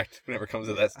contact whenever it comes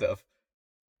to that stuff.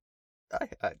 I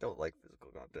don't like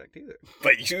physical contact either.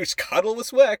 But you just cuddle with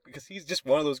Sweck because he's just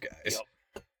one of those guys. Yep.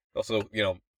 Also,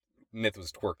 Myth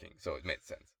was twerking, so it made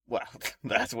sense. Well,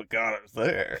 that's what got us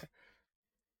there.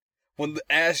 When the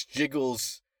ass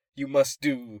jiggles, you must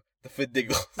do the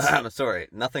fidiggles. I'm sorry.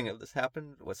 Nothing of this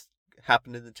happened. What's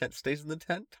happened in the tent stays in the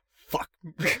tent. fuck.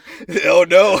 Oh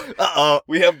no, Uh-oh.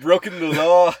 we have broken the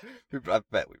law. I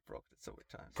bet we broke it so many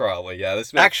times. Probably, yeah.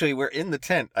 This Actually, we're in the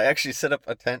tent. I actually set up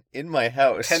a tent in my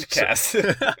house. tent cast.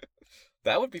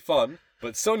 That would be fun,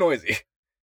 but so noisy.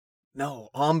 No,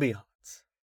 ambiance.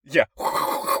 Yeah.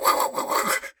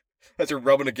 As you're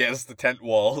rubbing against the tent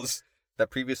walls. That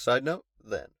previous side note,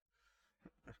 then.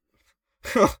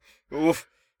 Oof.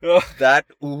 That,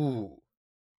 ooh.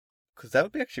 Because that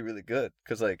would be actually really good.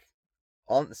 Because, like,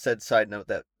 on said side note,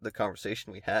 that the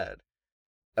conversation we had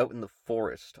out in the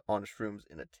forest on shrooms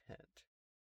in a tent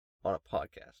on a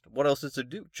podcast. What else is to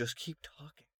do? Just keep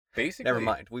talking. Basically. Never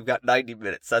mind. We've got 90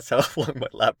 minutes. That's how long my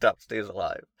laptop stays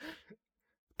alive.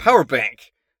 Power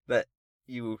bank that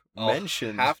you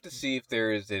mentioned. I'll have to see if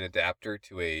there is an adapter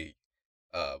to a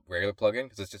regular plug-in,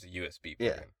 because it's just a USB plug-in.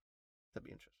 Yeah. That'd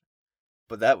be interesting.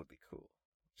 But that would be cool.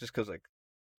 Just because, like,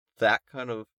 that kind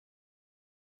of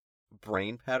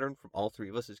brain pattern from all three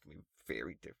of us is going to be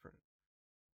very different.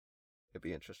 It'd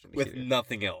be interesting to With hear.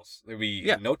 nothing else. There'd be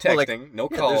Yeah. no Well, like, texting, no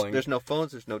Yeah, calling. there's no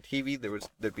phones, there's no TV,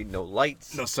 there'd be no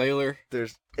lights. no cellular.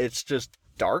 It's just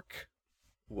dark.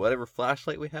 Whatever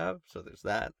flashlight we have, so there's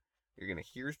that. You're going to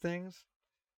hear things.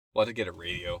 We'll have to get a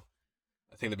radio.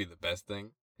 I think that'd be the best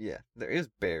thing. Yeah, there is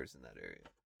bears in that area.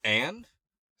 And?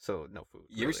 So, no food.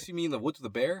 You ever really. see me in the woods with a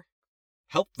bear?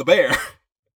 Help the bear!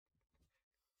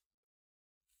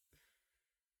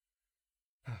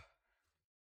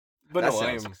 But that no,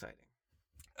 sounds exciting.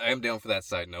 I am down for that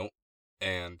side note.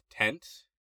 And tent,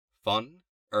 fun,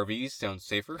 RVs sounds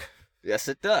safer. Yes,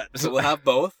 it does. So we'll have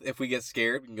both. If we get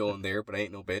scared, we can go in there, but I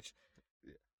ain't no bitch.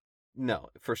 No,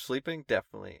 for sleeping,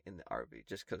 definitely in the RV,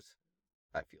 just because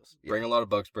I feel... Yeah. Bring a lot of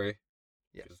bug spray.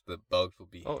 Yeah. Because the bugs will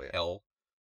be Oh, yeah. hell.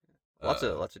 Lots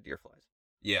of deer flies.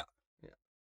 Yeah.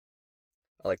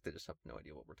 I like to just have no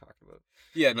idea what we're talking about.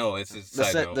 Yeah, no, it's a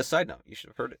side note. The side note, you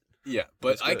should have heard it. Yeah, but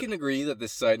That's I good. can agree that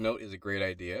this side note is a great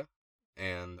idea,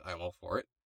 and I'm all for it.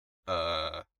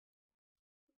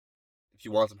 If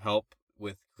you want some help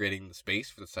with creating the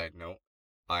space for the side note,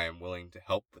 I am willing to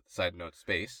help with the side note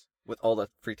space. With all the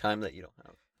free time that you don't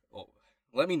have. Well,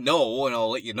 let me know, and I'll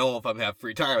let you know if I have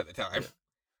free time at the time. Yeah.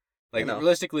 Like, You know,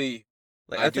 realistically,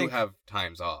 Like I think, do have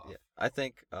times off. Yeah, I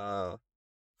think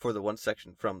for the one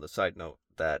section from the side note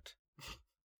that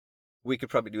we could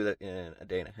probably do that in a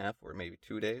day and a half or maybe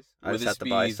 2 days. I Would just this have to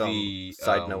buy be some the,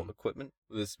 side note equipment.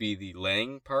 Will this be the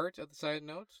laying part of the side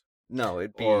notes? No,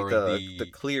 it'd be or the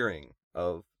clearing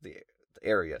of the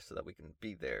area so that we can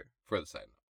be there. For the side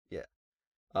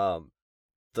note.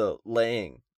 The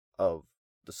laying of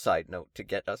the side note to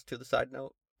get us to the side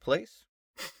note place.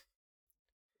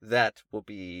 That will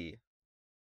be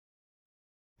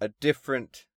a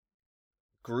different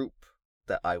group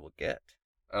that I will get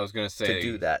I was going to say... to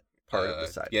do that part of the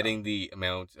side getting note. the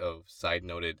amount of side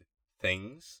noted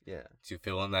things Yeah, to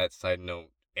fill in that side note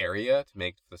area to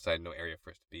make the side note area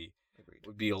for us to be agreed.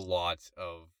 would be a lot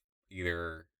of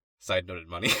either side noted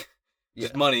money,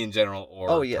 just Yeah. money in general, or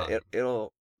Oh yeah, time.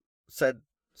 it'll said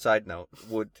side note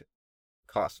would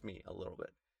cost me a little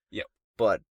bit. Yep.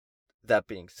 But that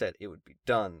being said, it would be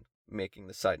done making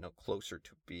the side note closer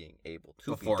to being able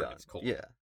to Before be it done. gets cold. Yeah.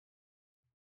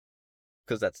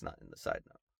 Because that's not in the side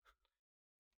note.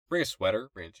 Bring a sweater,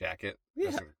 bring a jacket, Yeah.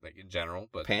 nothing, like in general.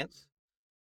 But Pants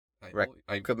I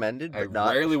recommended, I but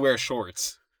not. rarely wear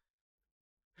shorts.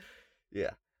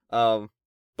 Yeah. But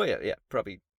yeah,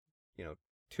 probably,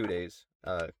 2 days.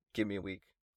 Give me a week.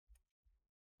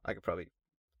 I could probably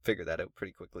figure that out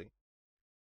pretty quickly.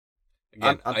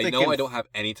 Again, I'm I know thinking I don't have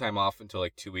any time off until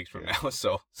like 2 weeks from Yeah. now,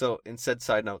 so So in said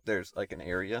side note, there's like an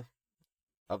area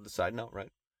of the side note,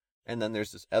 right? And then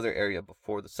there's this other area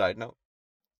before the side note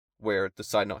where the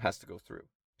side note has to go through.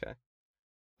 Okay.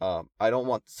 I don't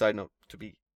want the side note to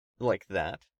be like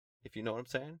that, if you know what I'm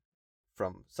saying,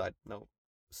 from side note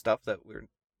stuff that we're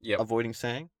yep. avoiding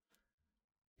saying.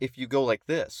 If you go like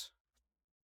this,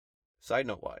 side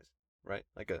note wise, right?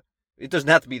 It doesn't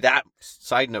have to be that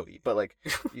side notey, but like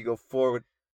you go forward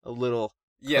a little.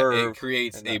 Yeah, curve it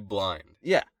creates and a that- blind.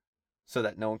 Yeah, so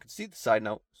that no one can see the side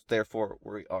note. Therefore,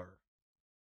 we are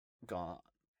gone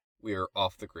We are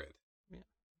off the grid.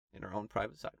 in our own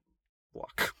private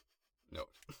sidewalk. No.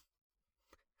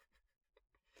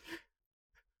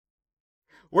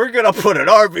 We're gonna put an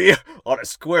RV on a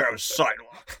square of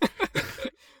sidewalk.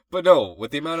 But no,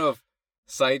 with the amount of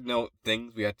side note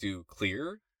things we have to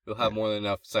clear, we'll have Yeah. more than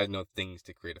enough side note things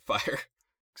to create a fire.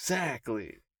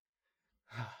 Exactly.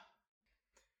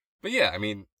 But yeah, I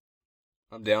mean,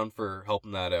 I'm down for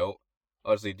helping that out.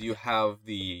 Honestly, do you have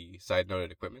the side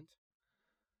noted equipment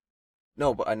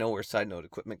No, but I know where side note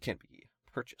equipment can be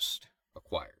purchased.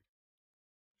 acquired?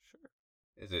 Sure.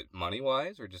 Is it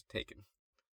money-wise or just taken?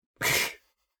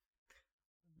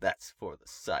 That's for the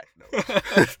side note.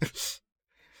 But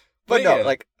But no, yeah.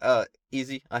 like,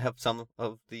 easy. I have some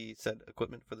of the said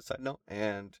equipment for the side note,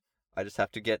 and I just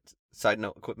have to get side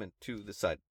note equipment to the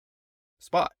side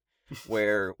spot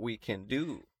where we can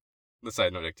do. The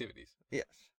side note activities. Yes.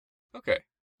 Okay.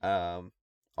 I'll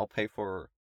pay for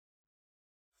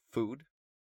food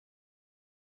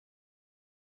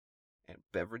and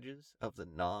beverages of the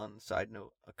non-side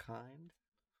note a kind.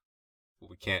 Well,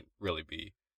 we can't really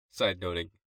be side noting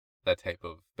that type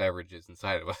of beverages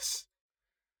inside of us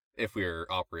if we're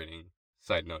operating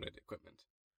side noted equipment.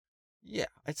 Yeah,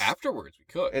 Afterwards, we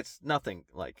could. it's nothing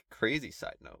like crazy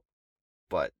side note,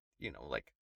 but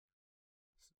like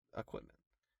equipment.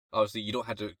 Obviously, you don't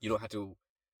have to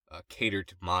cater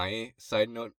to my side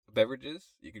note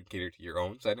beverages. You can cater to your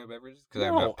own side note beverages because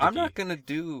I'm No, not I'm picky. not gonna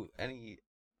do any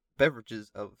beverages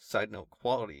of side note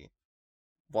quality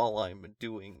while I'm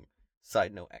doing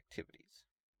side note activities.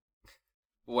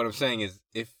 But what I'm saying is,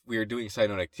 if we are doing side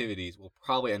note activities, we'll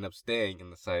probably end up staying in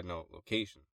the side note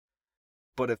location.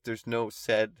 But if there's no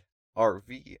said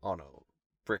RV on a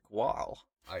brick wall,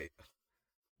 I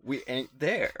we ain't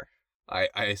there.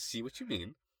 I see what you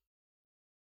mean.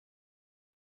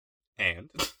 And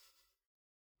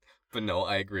but no,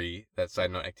 I agree that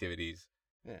side note activities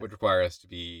Yeah. would require us to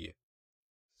be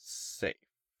Safe.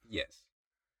 yes.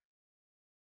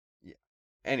 Yeah.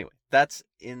 Anyway, that's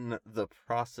in the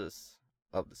process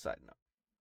of the side note.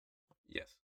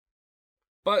 Yes.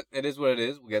 But it is what it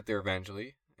is. We'll get there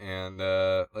eventually. And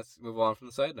let's move on from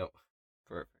the side note.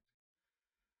 Perfect.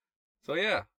 So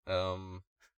yeah,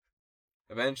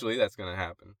 eventually that's gonna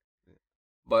happen.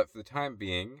 But for the time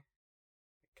being,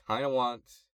 I kinda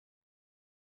want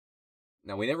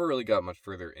now we never really got much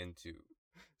further into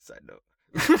Side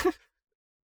note.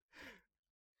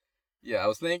 yeah, I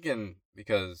was thinking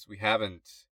because we haven't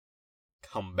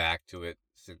come back to it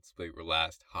since we were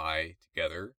last high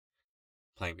together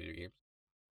playing video games.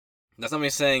 That's not me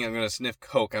saying I'm gonna sniff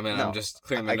coke. I mean, No, I'm just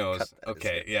clearing my I nose. cut that,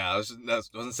 Okay, isn't it? yeah, I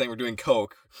wasn't saying we're doing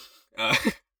coke. Uh,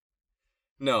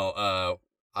 no,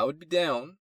 I would be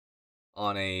down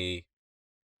on a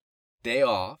day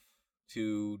off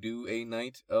to do a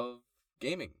night of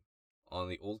gaming on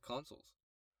the old consoles.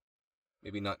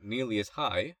 Maybe not nearly as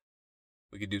high.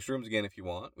 We could do shrooms again if you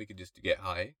want. We could just get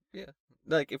high. Yeah.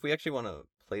 Like, if we actually want to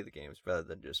play the games rather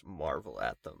than just marvel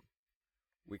at them,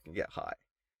 we can get high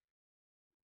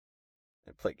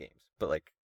and play games. But,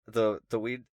 like, the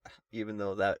weed, even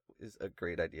though that is a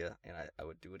great idea, and I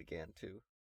would do it again, too,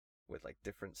 with, like,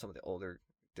 some of the older,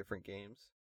 different games.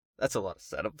 That's a lot of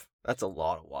setup. That's a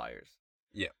lot of wires.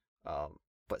 Yeah.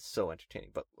 But so entertaining.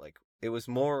 But, like, it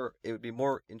would be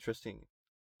more interesting.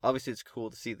 Obviously, it's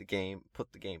cool to see the game,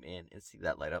 put the game in, and see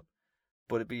that light up.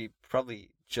 But it'd be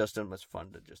probably just as much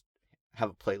fun to just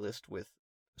have a playlist with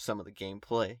some of the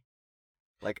gameplay,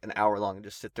 like an hour long, and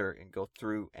just sit there and go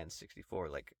through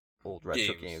N64, like old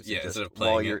retro games, Yeah, and just instead of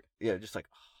while playing it. just like,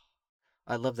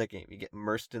 I love that game. You get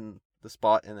immersed in the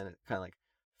spot, and then it kind of like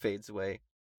fades away,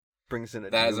 brings in a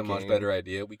That is new a much game. better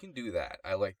idea. We can do that.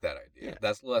 I like that idea. Yeah.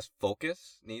 That's less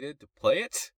focus needed to play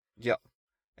it. Yeah,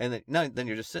 and then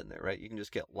you're just sitting there, right? You can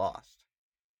just get lost.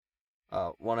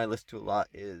 One I listen to a lot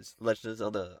is Legend of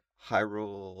Zelda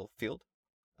Hyrule Field,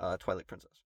 Twilight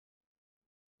Princess.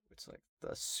 It's like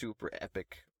the super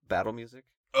epic battle music.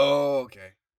 Oh,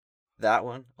 okay. That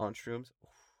one on shrooms,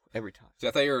 every time. See,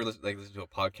 I thought you were listening to a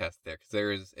podcast there, because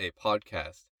there is a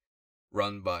podcast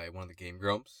run by one of the Game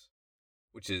Grumps,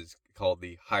 which is called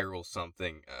the Hyrule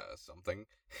something something.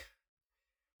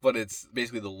 But it's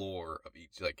basically the lore of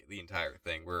each, like the entire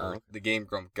thing, where Okay. the Game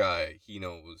Grump guy, he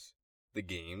knows the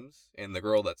games, and the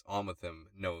girl that's on with him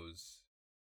knows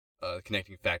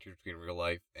connecting factors between real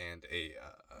life and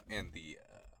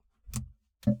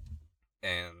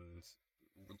and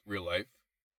real life.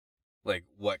 Like,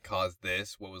 what caused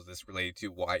this? What was this related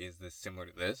to? Why is this similar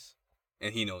to this?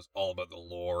 And he knows all about the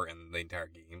lore and the entire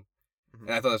game. Mm-hmm.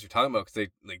 And I thought that's what you're talking about, because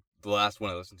the last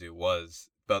one I listened to was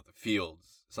about the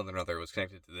fields. Something or other was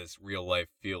connected to this real life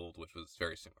field, which was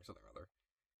very similar, something or other.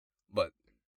 But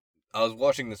I was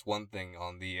watching this one thing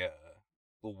on the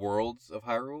worlds of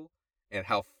Hyrule and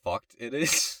how fucked it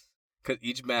is. Because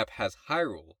each map has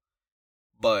Hyrule,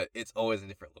 but it's always a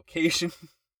different location.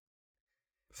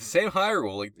 It's the same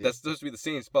Hyrule, like, that's supposed to be the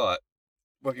same spot.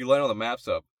 But if you line all the maps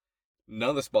up, none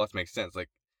of the spots make sense. Like,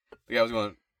 the guy was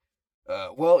going,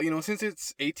 well, since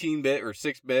it's 18-bit or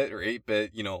 6-bit or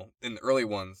 8-bit, in the early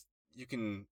ones, you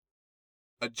can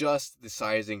adjust the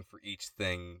sizing for each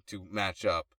thing to match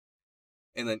up.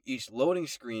 And then each loading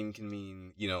screen can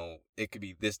mean, it could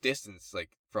be this distance,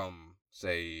 like, from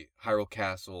say, Hyrule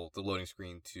Castle, the loading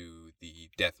screen to the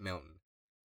Death Mountain,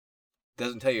 it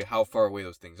doesn't tell you how far away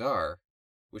those things are,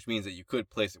 which means that you could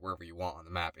place it wherever you want on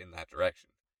the map in that direction.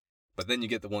 But then you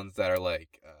get the ones that are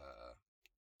like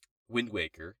Wind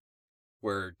Waker,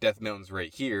 where Death Mountain's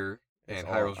right here It's and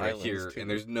all Hyrule's right islands, here, too. and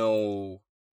there's no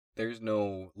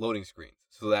loading screens,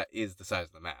 so that is the size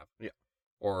of the map. Yeah.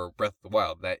 Or Breath of the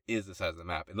Wild, that is the size of the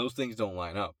map, and those things don't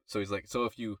line up. So he's like, so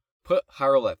if you put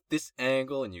Hyrule at this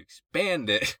angle and you expand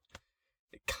it,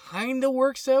 it kind of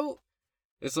works out.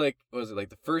 It's like, what was it, like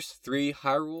the first 3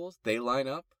 Hyrules, they line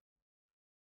up,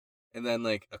 and then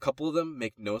like a couple of them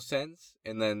make no sense,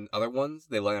 and then other ones,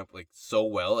 they line up like so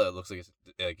well that it looks like it's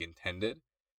like intended.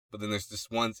 But then there's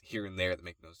just ones here and there that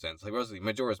make no sense. Like obviously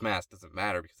Majora's Mask doesn't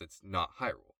matter because it's not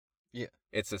Hyrule. Yeah.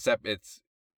 It's a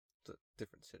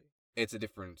different city. it's a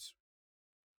different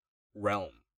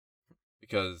realm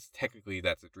because technically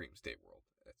that's a dream state world.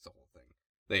 That's the whole thing.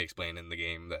 They explain in the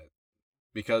game that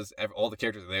because all the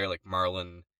characters are there, like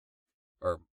Marlon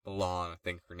or Milan, I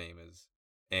think her name is,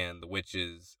 and the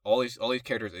witches, all these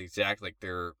characters are exact, like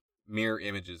they're mirror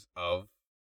images of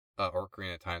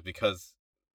Ocarina of Time, because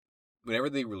whenever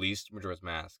they released Majora's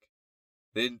Mask,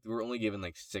 they were only given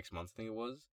like 6 months, I think it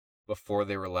was, before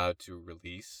they were allowed to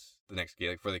release the next game,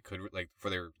 like before they could, like for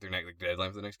their next like,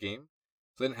 deadline for the next game.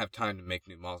 So they didn't have time to make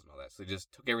new models and all that. So they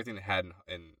just took everything they had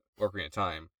in Ocarina of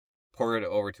Time, ported it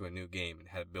over to a new game, and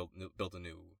had built a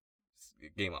new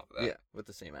game off of that. Yeah, with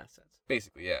the same assets.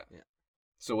 Basically, yeah. Yeah.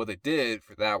 So what they did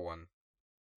for that one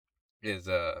is,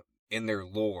 in their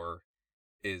lore,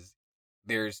 is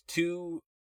there's 2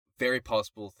 very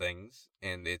possible things,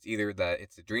 and it's either that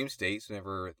it's a dream state, so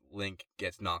whenever Link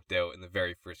gets knocked out in the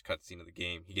very first cutscene of the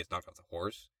game, he gets knocked off the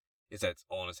horse, is that it's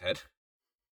all in his head.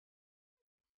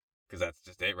 Because that's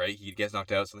just it, right? He gets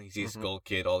knocked out, so he sees Skull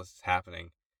Kid, all this is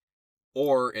happening.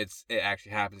 Or it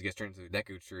actually happens, he gets turned into a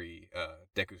Deku Tree,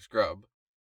 Deku Scrub,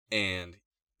 and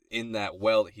in that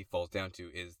well that he falls down to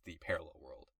is the parallel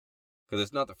world. Because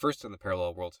it's not the first time the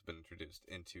parallel worlds have been introduced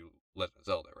into Legend of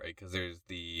Zelda, right? Because there's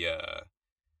the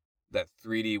that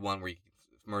 3D one where you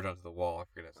can merge onto the wall. I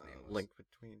forget what its name was. Link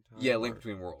Between Time. Yeah, Link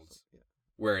Between Worlds. Yeah.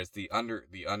 Whereas the under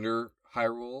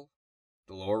Hyrule,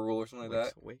 the lower rule or something like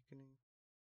Link's that. Awakening.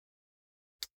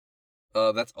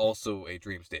 That's also a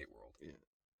dream state world. Yeah.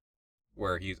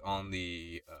 Where he's on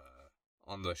the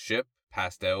ship,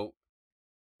 passed out,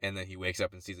 and then he wakes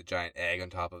up and sees a giant egg on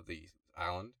top of the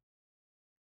island.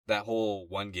 That whole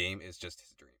one game is just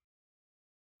his dream.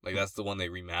 Like, that's the one they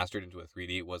remastered into a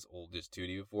 3D. It was old just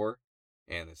 2D before.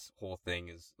 And this whole thing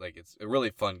is, like, it's a really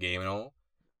fun game and all,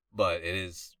 but it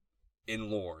is,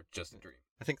 in lore, just a dream.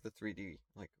 I think the 3D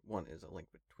one is a Link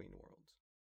Between Worlds.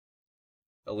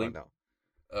 A Link, no.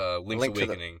 Link's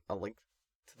Awakening. A Link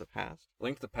to the Past.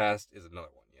 Link to the Past is another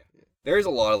one, yeah. There's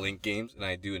a lot of Link games, and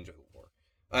I do enjoy the lore.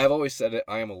 I have always said it,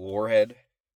 I am a lore head.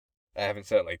 I haven't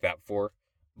said it like that before,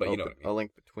 but you know what I mean. A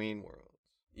Link Between Worlds.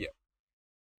 Yeah.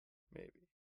 Maybe.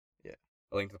 Yeah.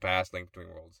 A Link to the Past, Link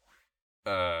Between Worlds.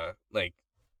 Like,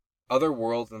 other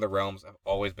worlds and other realms have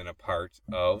always been a part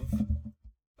of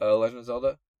Legend of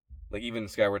Zelda. Like, even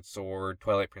Skyward Sword,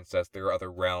 Twilight Princess, there are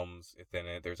other realms within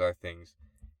it. There's other things.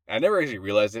 I never actually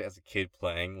realized it as a kid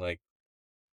playing. Like,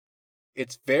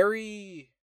 it's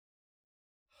very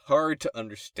hard to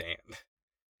understand.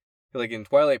 Like, in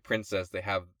Twilight Princess, they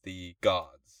have the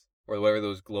gods, or whatever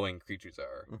those glowing creatures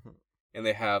are. Mm-hmm. And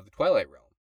they have the Twilight Realm.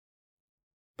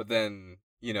 But then,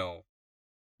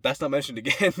 that's not mentioned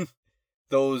again.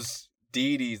 Those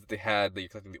deities that they had that you're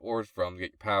collecting the orbs from to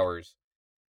get your powers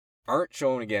aren't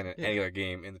shown again in any other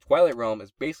game. And the Twilight Realm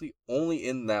is basically only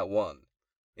in that one.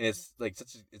 And it's like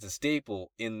it's a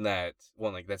staple in that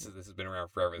one. Like this has been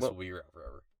around forever. This will be around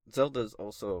forever. Zelda's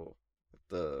also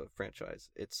the franchise.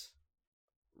 It's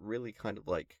really kind of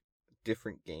like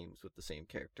different games with the same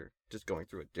character, just going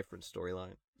through a different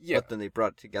storyline. Yeah. But then they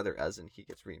brought it together as in he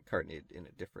gets reincarnated in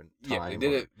a different time. Yeah, they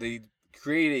did it. They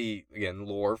create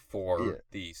lore for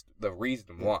the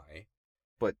reason why.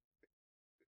 But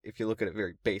if you look at it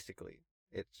very basically,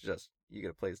 it's just you get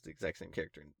to play as the exact same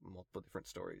character in multiple different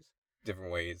stories.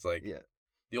 Different ways,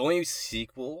 the only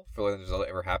sequel for Legend of Zelda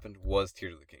ever happened was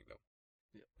Tears of the Kingdom.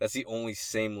 Yeah. That's the only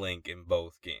same Link in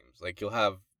both games. Like,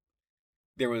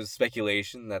 there was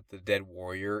speculation that the dead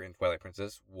warrior in Twilight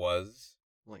Princess was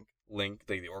Link,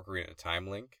 like the Ocarina of Time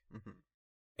Link. Mm-hmm.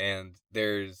 And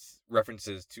there's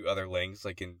references to other Links,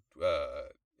 like in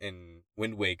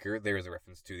Wind Waker, there is a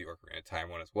reference to the Ocarina of Time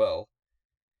one as well.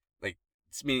 Like,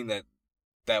 it's meaning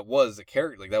that was a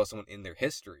character, like that was someone in their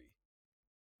history.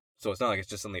 So it's not like it's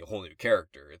just suddenly a whole new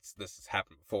character. This has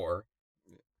happened before.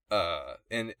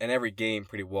 And every game,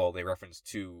 pretty well, they reference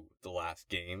to the last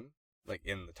game. like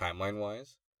in the timeline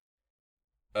wise.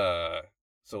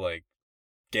 So like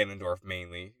Ganondorf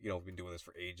mainly, you know, we've been doing this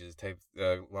for ages. Type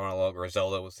monologue or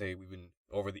Zelda will say we've been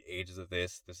over the ages of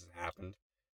this. This has happened.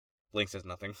 Link says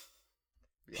nothing.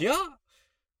 Yeah.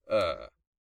 Uh,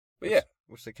 but yeah,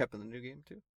 Which they kept in the new game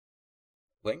too.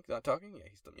 Link not talking. Yeah,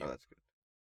 he's still Oh, mute. that's good.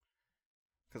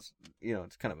 Because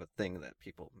it's kind of a thing that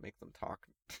people make them talk.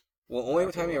 Well, only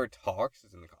After a time he while. ever talks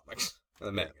is in the comics, in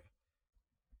the Yeah. manga,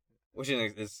 which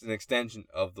is an extension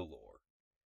of the lore.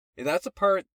 And that's a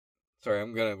part. Sorry,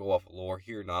 I'm gonna go off of lore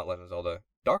here, not Legend of Zelda.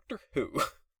 Doctor Who.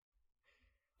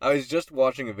 I was just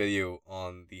watching a video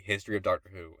on the history of Doctor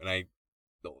Who, and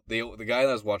the guy that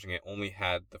I was watching it only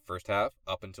had the first half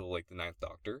up until like the Ninth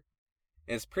Doctor,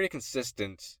 and it's pretty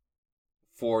consistent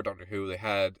for Doctor Who. They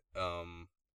had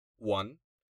 1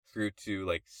 through to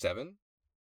like 7,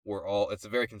 were all. It's a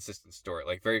very consistent story,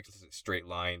 like very consistent straight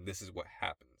line. This is what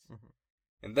happens,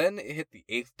 and then it hit the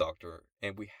 8th Doctor,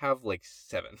 and we have like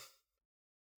 7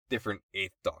 different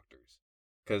 8th Doctors,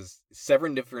 because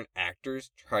 7 different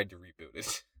actors tried to reboot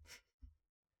it.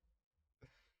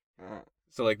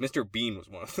 So like Mr. Bean was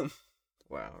one of them.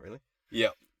 Wow, really?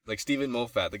 Yeah, like Stephen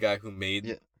Moffat, the guy who made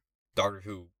Yeah. Doctor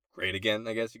Who great again,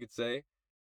 I guess you could say.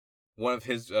 One of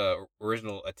his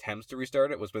original attempts to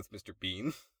restart it was with Mr.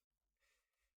 Bean,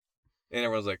 and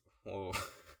everyone's like, "Whoa!"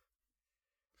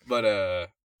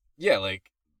 But yeah,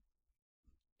 like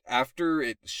after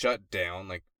it shut down,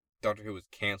 like Doctor Who was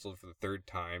canceled for the 3rd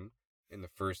time in the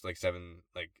first like 7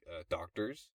 like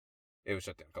Doctors. It was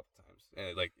shut down a couple times,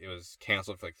 and it was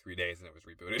canceled for like 3 days, and it was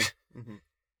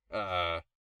rebooted.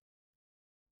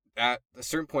 At a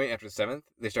certain point after the 7th,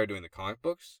 they started doing the comic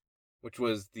books, which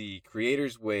was the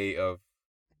creators' way of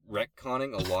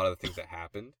retconning a lot of the things that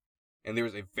happened. And there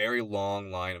was a very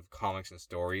long line of comics and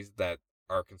stories that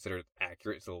are considered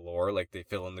accurate to the lore, like they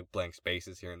fill in the blank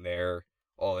spaces here and there,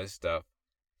 all this stuff.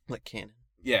 Like canon.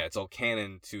 Yeah, it's all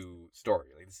canon to story.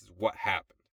 Like this is what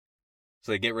happened.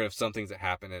 So they get rid of some things that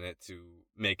happened in it to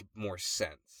make more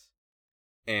sense.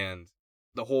 And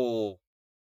the whole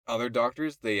other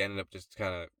Doctors, they ended up just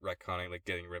kind of retconning, like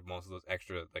getting rid of most of those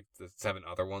extra, like the 7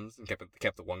 other ones, and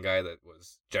kept the one guy that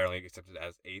was generally accepted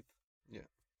as 8th. Yeah.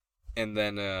 And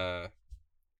then I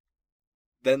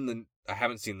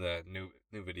haven't seen the new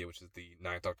video, which is the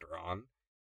 9th Doctor on,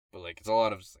 but like it's a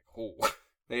lot of just like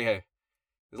there's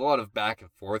a lot of back and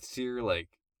forths here. Like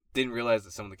didn't realize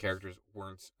that some of the characters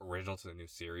weren't original to the new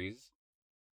series.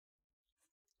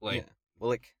 Like yeah.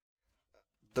 Well, like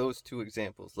those 2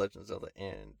 examples, Legend of Zelda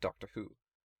and Doctor Who,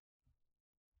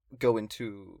 go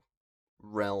into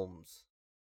realms,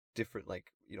 different,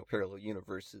 like, parallel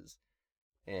universes,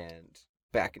 and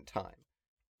back in time,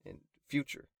 and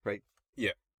future, right?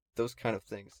 Yeah. Those kind of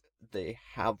things, they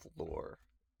have lore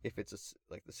if it's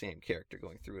like the same character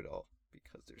going through it all,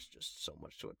 because there's just so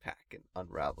much to unpack and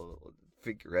unravel and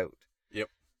figure out. Yep.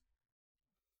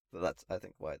 So that's, I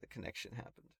think, why the connection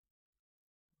happened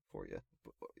for you.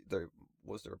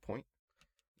 Was there a point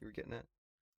you were getting at?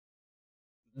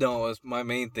 No, it was my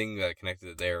main thing that connected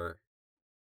it there.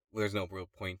 There's no real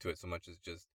point to it so much as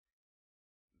just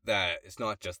that it's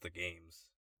not just the games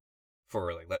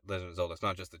for like Legend of Zelda. It's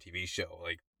not just the TV show.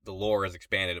 Like the lore is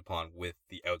expanded upon with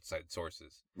the outside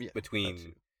sources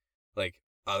between like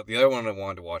the other one I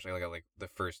wanted to watch. I got like the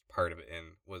first part of it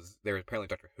in was there was apparently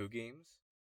Doctor Who games,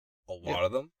 a lot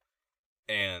of them,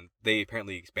 and they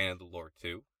apparently expanded the lore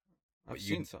too. I've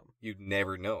seen some. You'd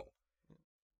never know.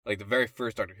 Like the very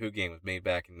first Doctor Who game was made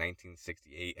back in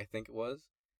 1968, I think it was.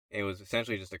 And it was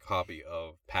essentially just a copy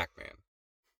of Pac-Man.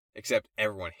 Except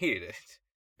everyone hated it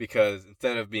because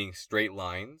instead of being straight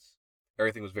lines,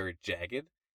 everything was very jagged.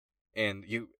 And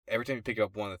every time you pick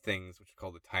up one of the things, which are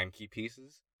called the time key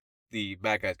pieces, the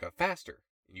bad guys got faster,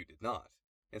 and you did not.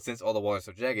 And since all the water's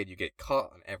so jagged, you get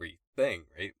caught on everything,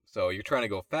 right? So you're trying to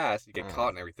go fast, you get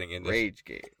caught on everything. And rage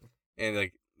game. And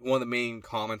like one of the main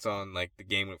comments on like the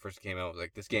game when it first came out was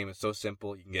like, "This game is so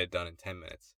simple, you can get it done in 10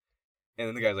 minutes." And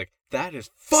then the guy's like, "That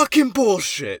is fucking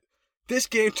bullshit. This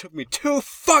game took me 2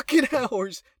 fucking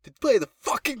hours to play the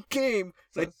fucking game,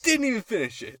 and I didn't even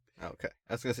finish it." Okay,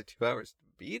 I was gonna say 2 hours to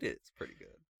beat it. It's pretty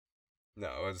good.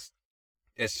 No,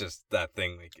 it's just that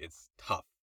thing. Like it's tough.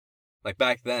 Like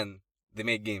back then, they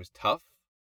made games tough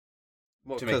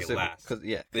to make it last.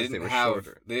 They were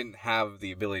shorter. They didn't have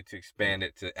the ability to expand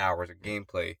it to hours of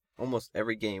gameplay. Almost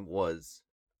every game was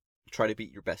try to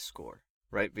beat your best score,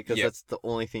 right? Because that's the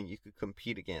only thing you could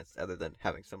compete against, other than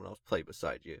having someone else play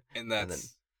beside you. And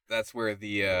that's where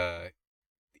the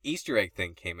Easter egg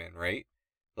thing came in, right?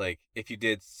 Like if you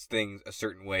did things a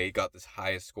certain way, got this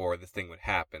highest score, this thing would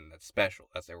happen. That's special.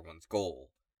 That's everyone's goal.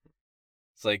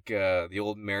 It's like the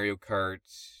old Mario Kart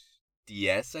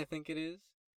DS, I think it is,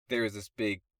 there was this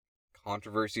big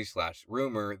controversy slash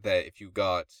rumor that if you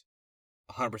got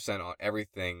 100% on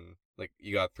everything, like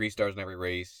you got 3 stars in every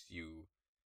race, you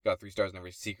got 3 stars in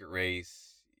every secret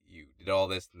race, you did all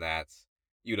this and that,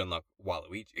 you'd unlock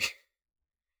Waluigi.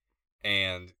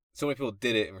 And so many people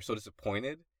did it and were so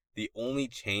disappointed. The only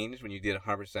change when you did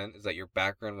 100% is that your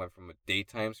background went from a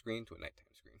daytime screen to a nighttime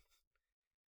screen.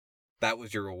 That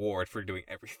was your reward for doing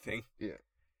everything. Yeah.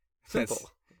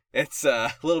 Simple. It's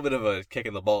a little bit of a kick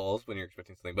in the balls when you're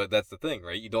expecting something, but that's the thing,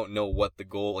 right? You don't know what the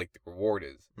goal, like the reward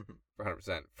is for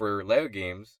 100%. For Lego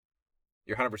games,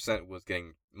 your 100% was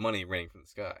getting money raining from the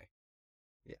sky.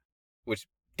 Yeah. Which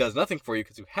does nothing for you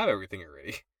because you have everything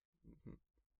already.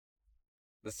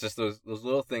 It's just those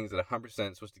little things that 100%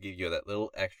 is supposed to give you that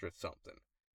little extra something.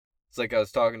 It's like I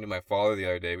was talking to my father the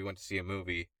other day. We went to see a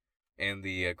movie, and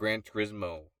the Gran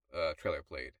Turismo trailer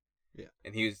played. Yeah.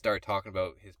 And he started talking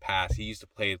about his past. He used to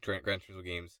play Gran Turismo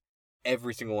games,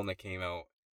 every single one that came out,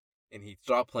 and he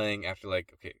stopped playing after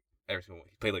every single one.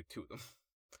 He played 2 of them.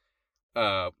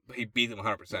 But he beat them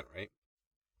 100%, right?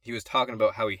 He was talking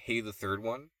about how he hated the third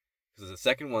one because the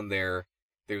second one there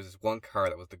was this one car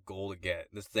that was the goal to get.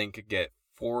 This thing could get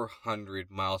 400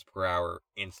 miles per hour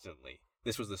instantly.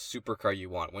 This was the supercar you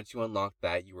want. Once you unlocked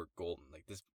that, you were golden. Like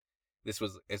this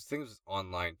was, I think it was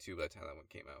online too by the time that one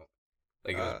came out.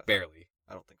 Like it was barely.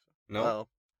 I don't think so. No? Well,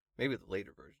 maybe the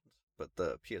later versions, but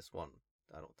the PS1,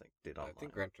 I don't think did online. I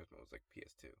think Gran Turismo was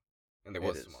PS2, and there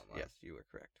was some online. Yes, you were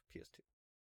correct. PS2.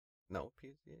 No,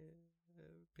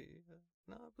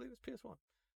 no, I believe it's PS1.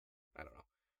 I don't know.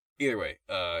 Either way,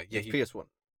 it's PS1.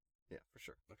 Yeah, for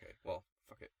sure. Okay, well,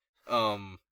 fuck it.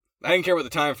 I didn't care about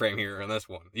the time frame here on this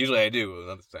one. Usually I do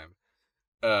another time.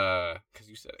 Because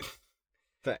you said it.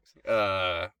 Thanks.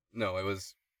 No, it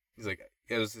was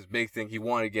this big thing. He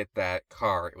wanted to get that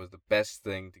car. It was the best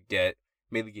thing to get.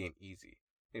 Made the game easy.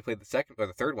 He played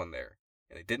the third one there,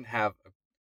 and they didn't have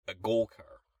a goal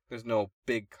car. There's no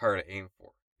big car to aim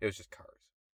for. It was just cars.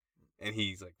 And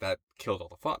he's like, that killed all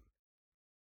the fun.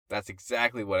 That's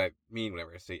exactly what I mean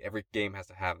whenever I say every game has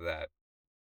to have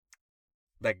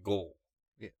that goal.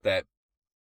 Yeah. That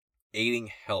aiding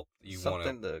help that you want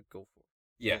something to go for.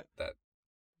 Yeah, that.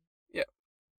 Yeah.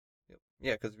 Yep.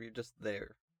 Yeah, because if you're just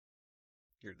there,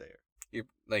 you're there. You're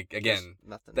again.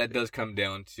 Nothing that does come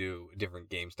down to a different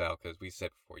game style because we said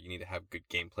before you need to have good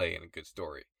gameplay and a good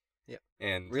story. Yeah.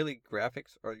 And really,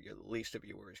 graphics are the least of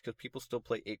your worries because people still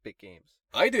play 8-bit games.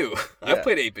 I do. Yeah. I've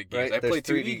played 8-bit games. Right? I played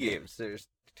 3D 2D games. There's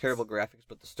terrible graphics,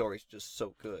 but the story's just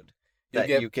so good that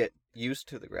you get used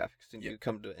to the graphics and you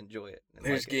come to enjoy it.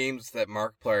 There's games that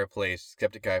Markiplier plays,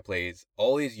 Skeptic Guy plays,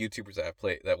 all these YouTubers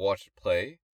that watch it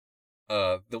play.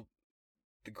 The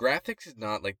graphics is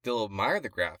not they'll admire the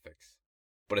graphics,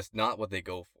 but it's not what they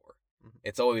go for. Mm-hmm.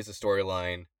 It's always the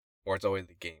storyline or it's always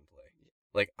the gameplay. Yeah.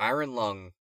 Like Iron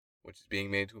Lung, which is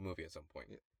being made into a movie at some point.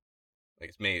 Yeah.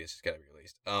 It's made, it's just gotta be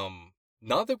released.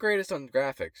 Not the greatest on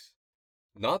graphics,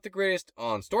 not the greatest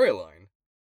on storyline,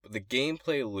 but the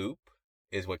gameplay loop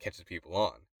is what catches people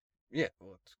on. Yeah,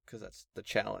 well, because that's the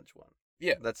challenge one.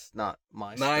 Yeah. That's not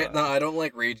my No, style. I don't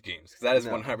like rage games, because that is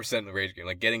No. 100% a rage game.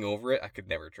 Getting over it, I could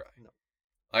never try. No.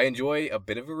 I enjoy a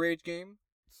bit of a rage game.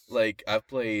 I've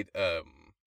played, I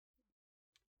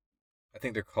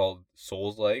think they're called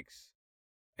Souls-likes,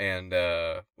 and,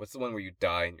 what's the one where you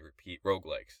die and you repeat?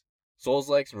 Roguelikes.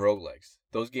 Souls-likes and roguelikes.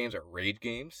 Those games are rage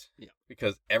games. Yeah.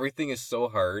 Because everything is so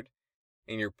hard,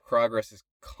 and your progress is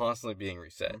constantly being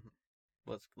reset. Mm-hmm.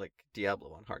 Well, it's like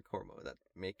Diablo on hardcore mode that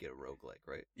make it a roguelike,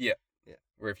 right? Yeah. Yeah.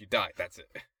 Where if you die, that's it.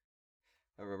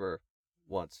 I remember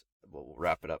once, we'll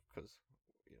wrap it up because,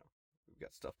 we've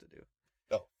got stuff to do.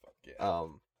 Oh, fuck yeah.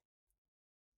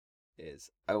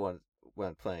 I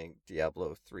went playing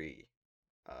Diablo 3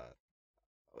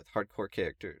 with hardcore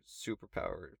characters, super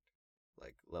powered,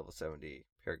 level 70,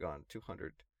 Paragon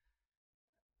 200,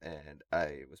 and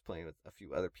I was playing with a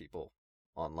few other people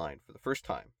online for the first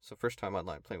time. So first time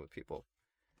online playing with people,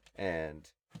 and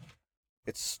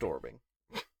it's storming.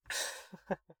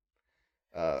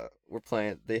 We're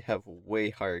playing, they have way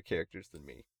higher characters than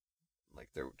me.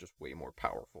 They're just way more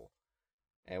powerful.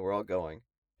 And we're all going,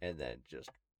 and then just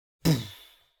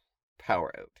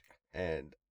power out.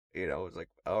 And, it was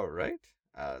all right.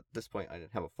 At this point, I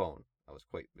didn't have a phone. I was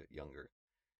quite a bit younger.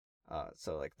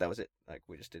 So, that was it.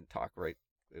 We just didn't talk right.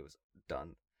 It was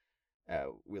done.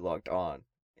 We logged on,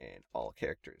 and all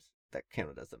characters that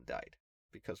counted as them died.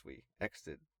 Because we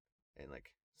exited, and,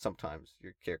 sometimes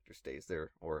your character stays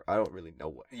there, or I don't really know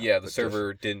what happened. Yeah, the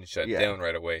server didn't shut down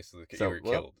right away, so you were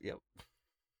killed. Yep.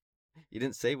 You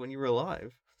didn't say when you were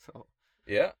alive, so...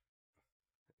 Yeah.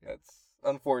 That's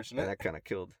unfortunate. And that kind of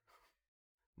killed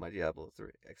my Diablo 3,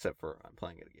 except for I'm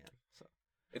playing it again. So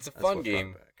It's a that's fun what brought it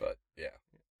game, back. but yeah.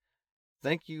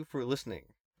 Thank you for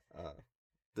listening.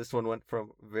 This one went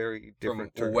from very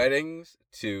different From turn. weddings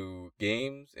to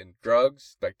games and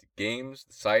drugs, back to games,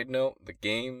 the side note, the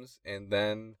games, and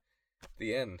then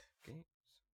the end. Games.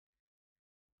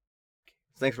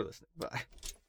 Thanks for listening. Bye.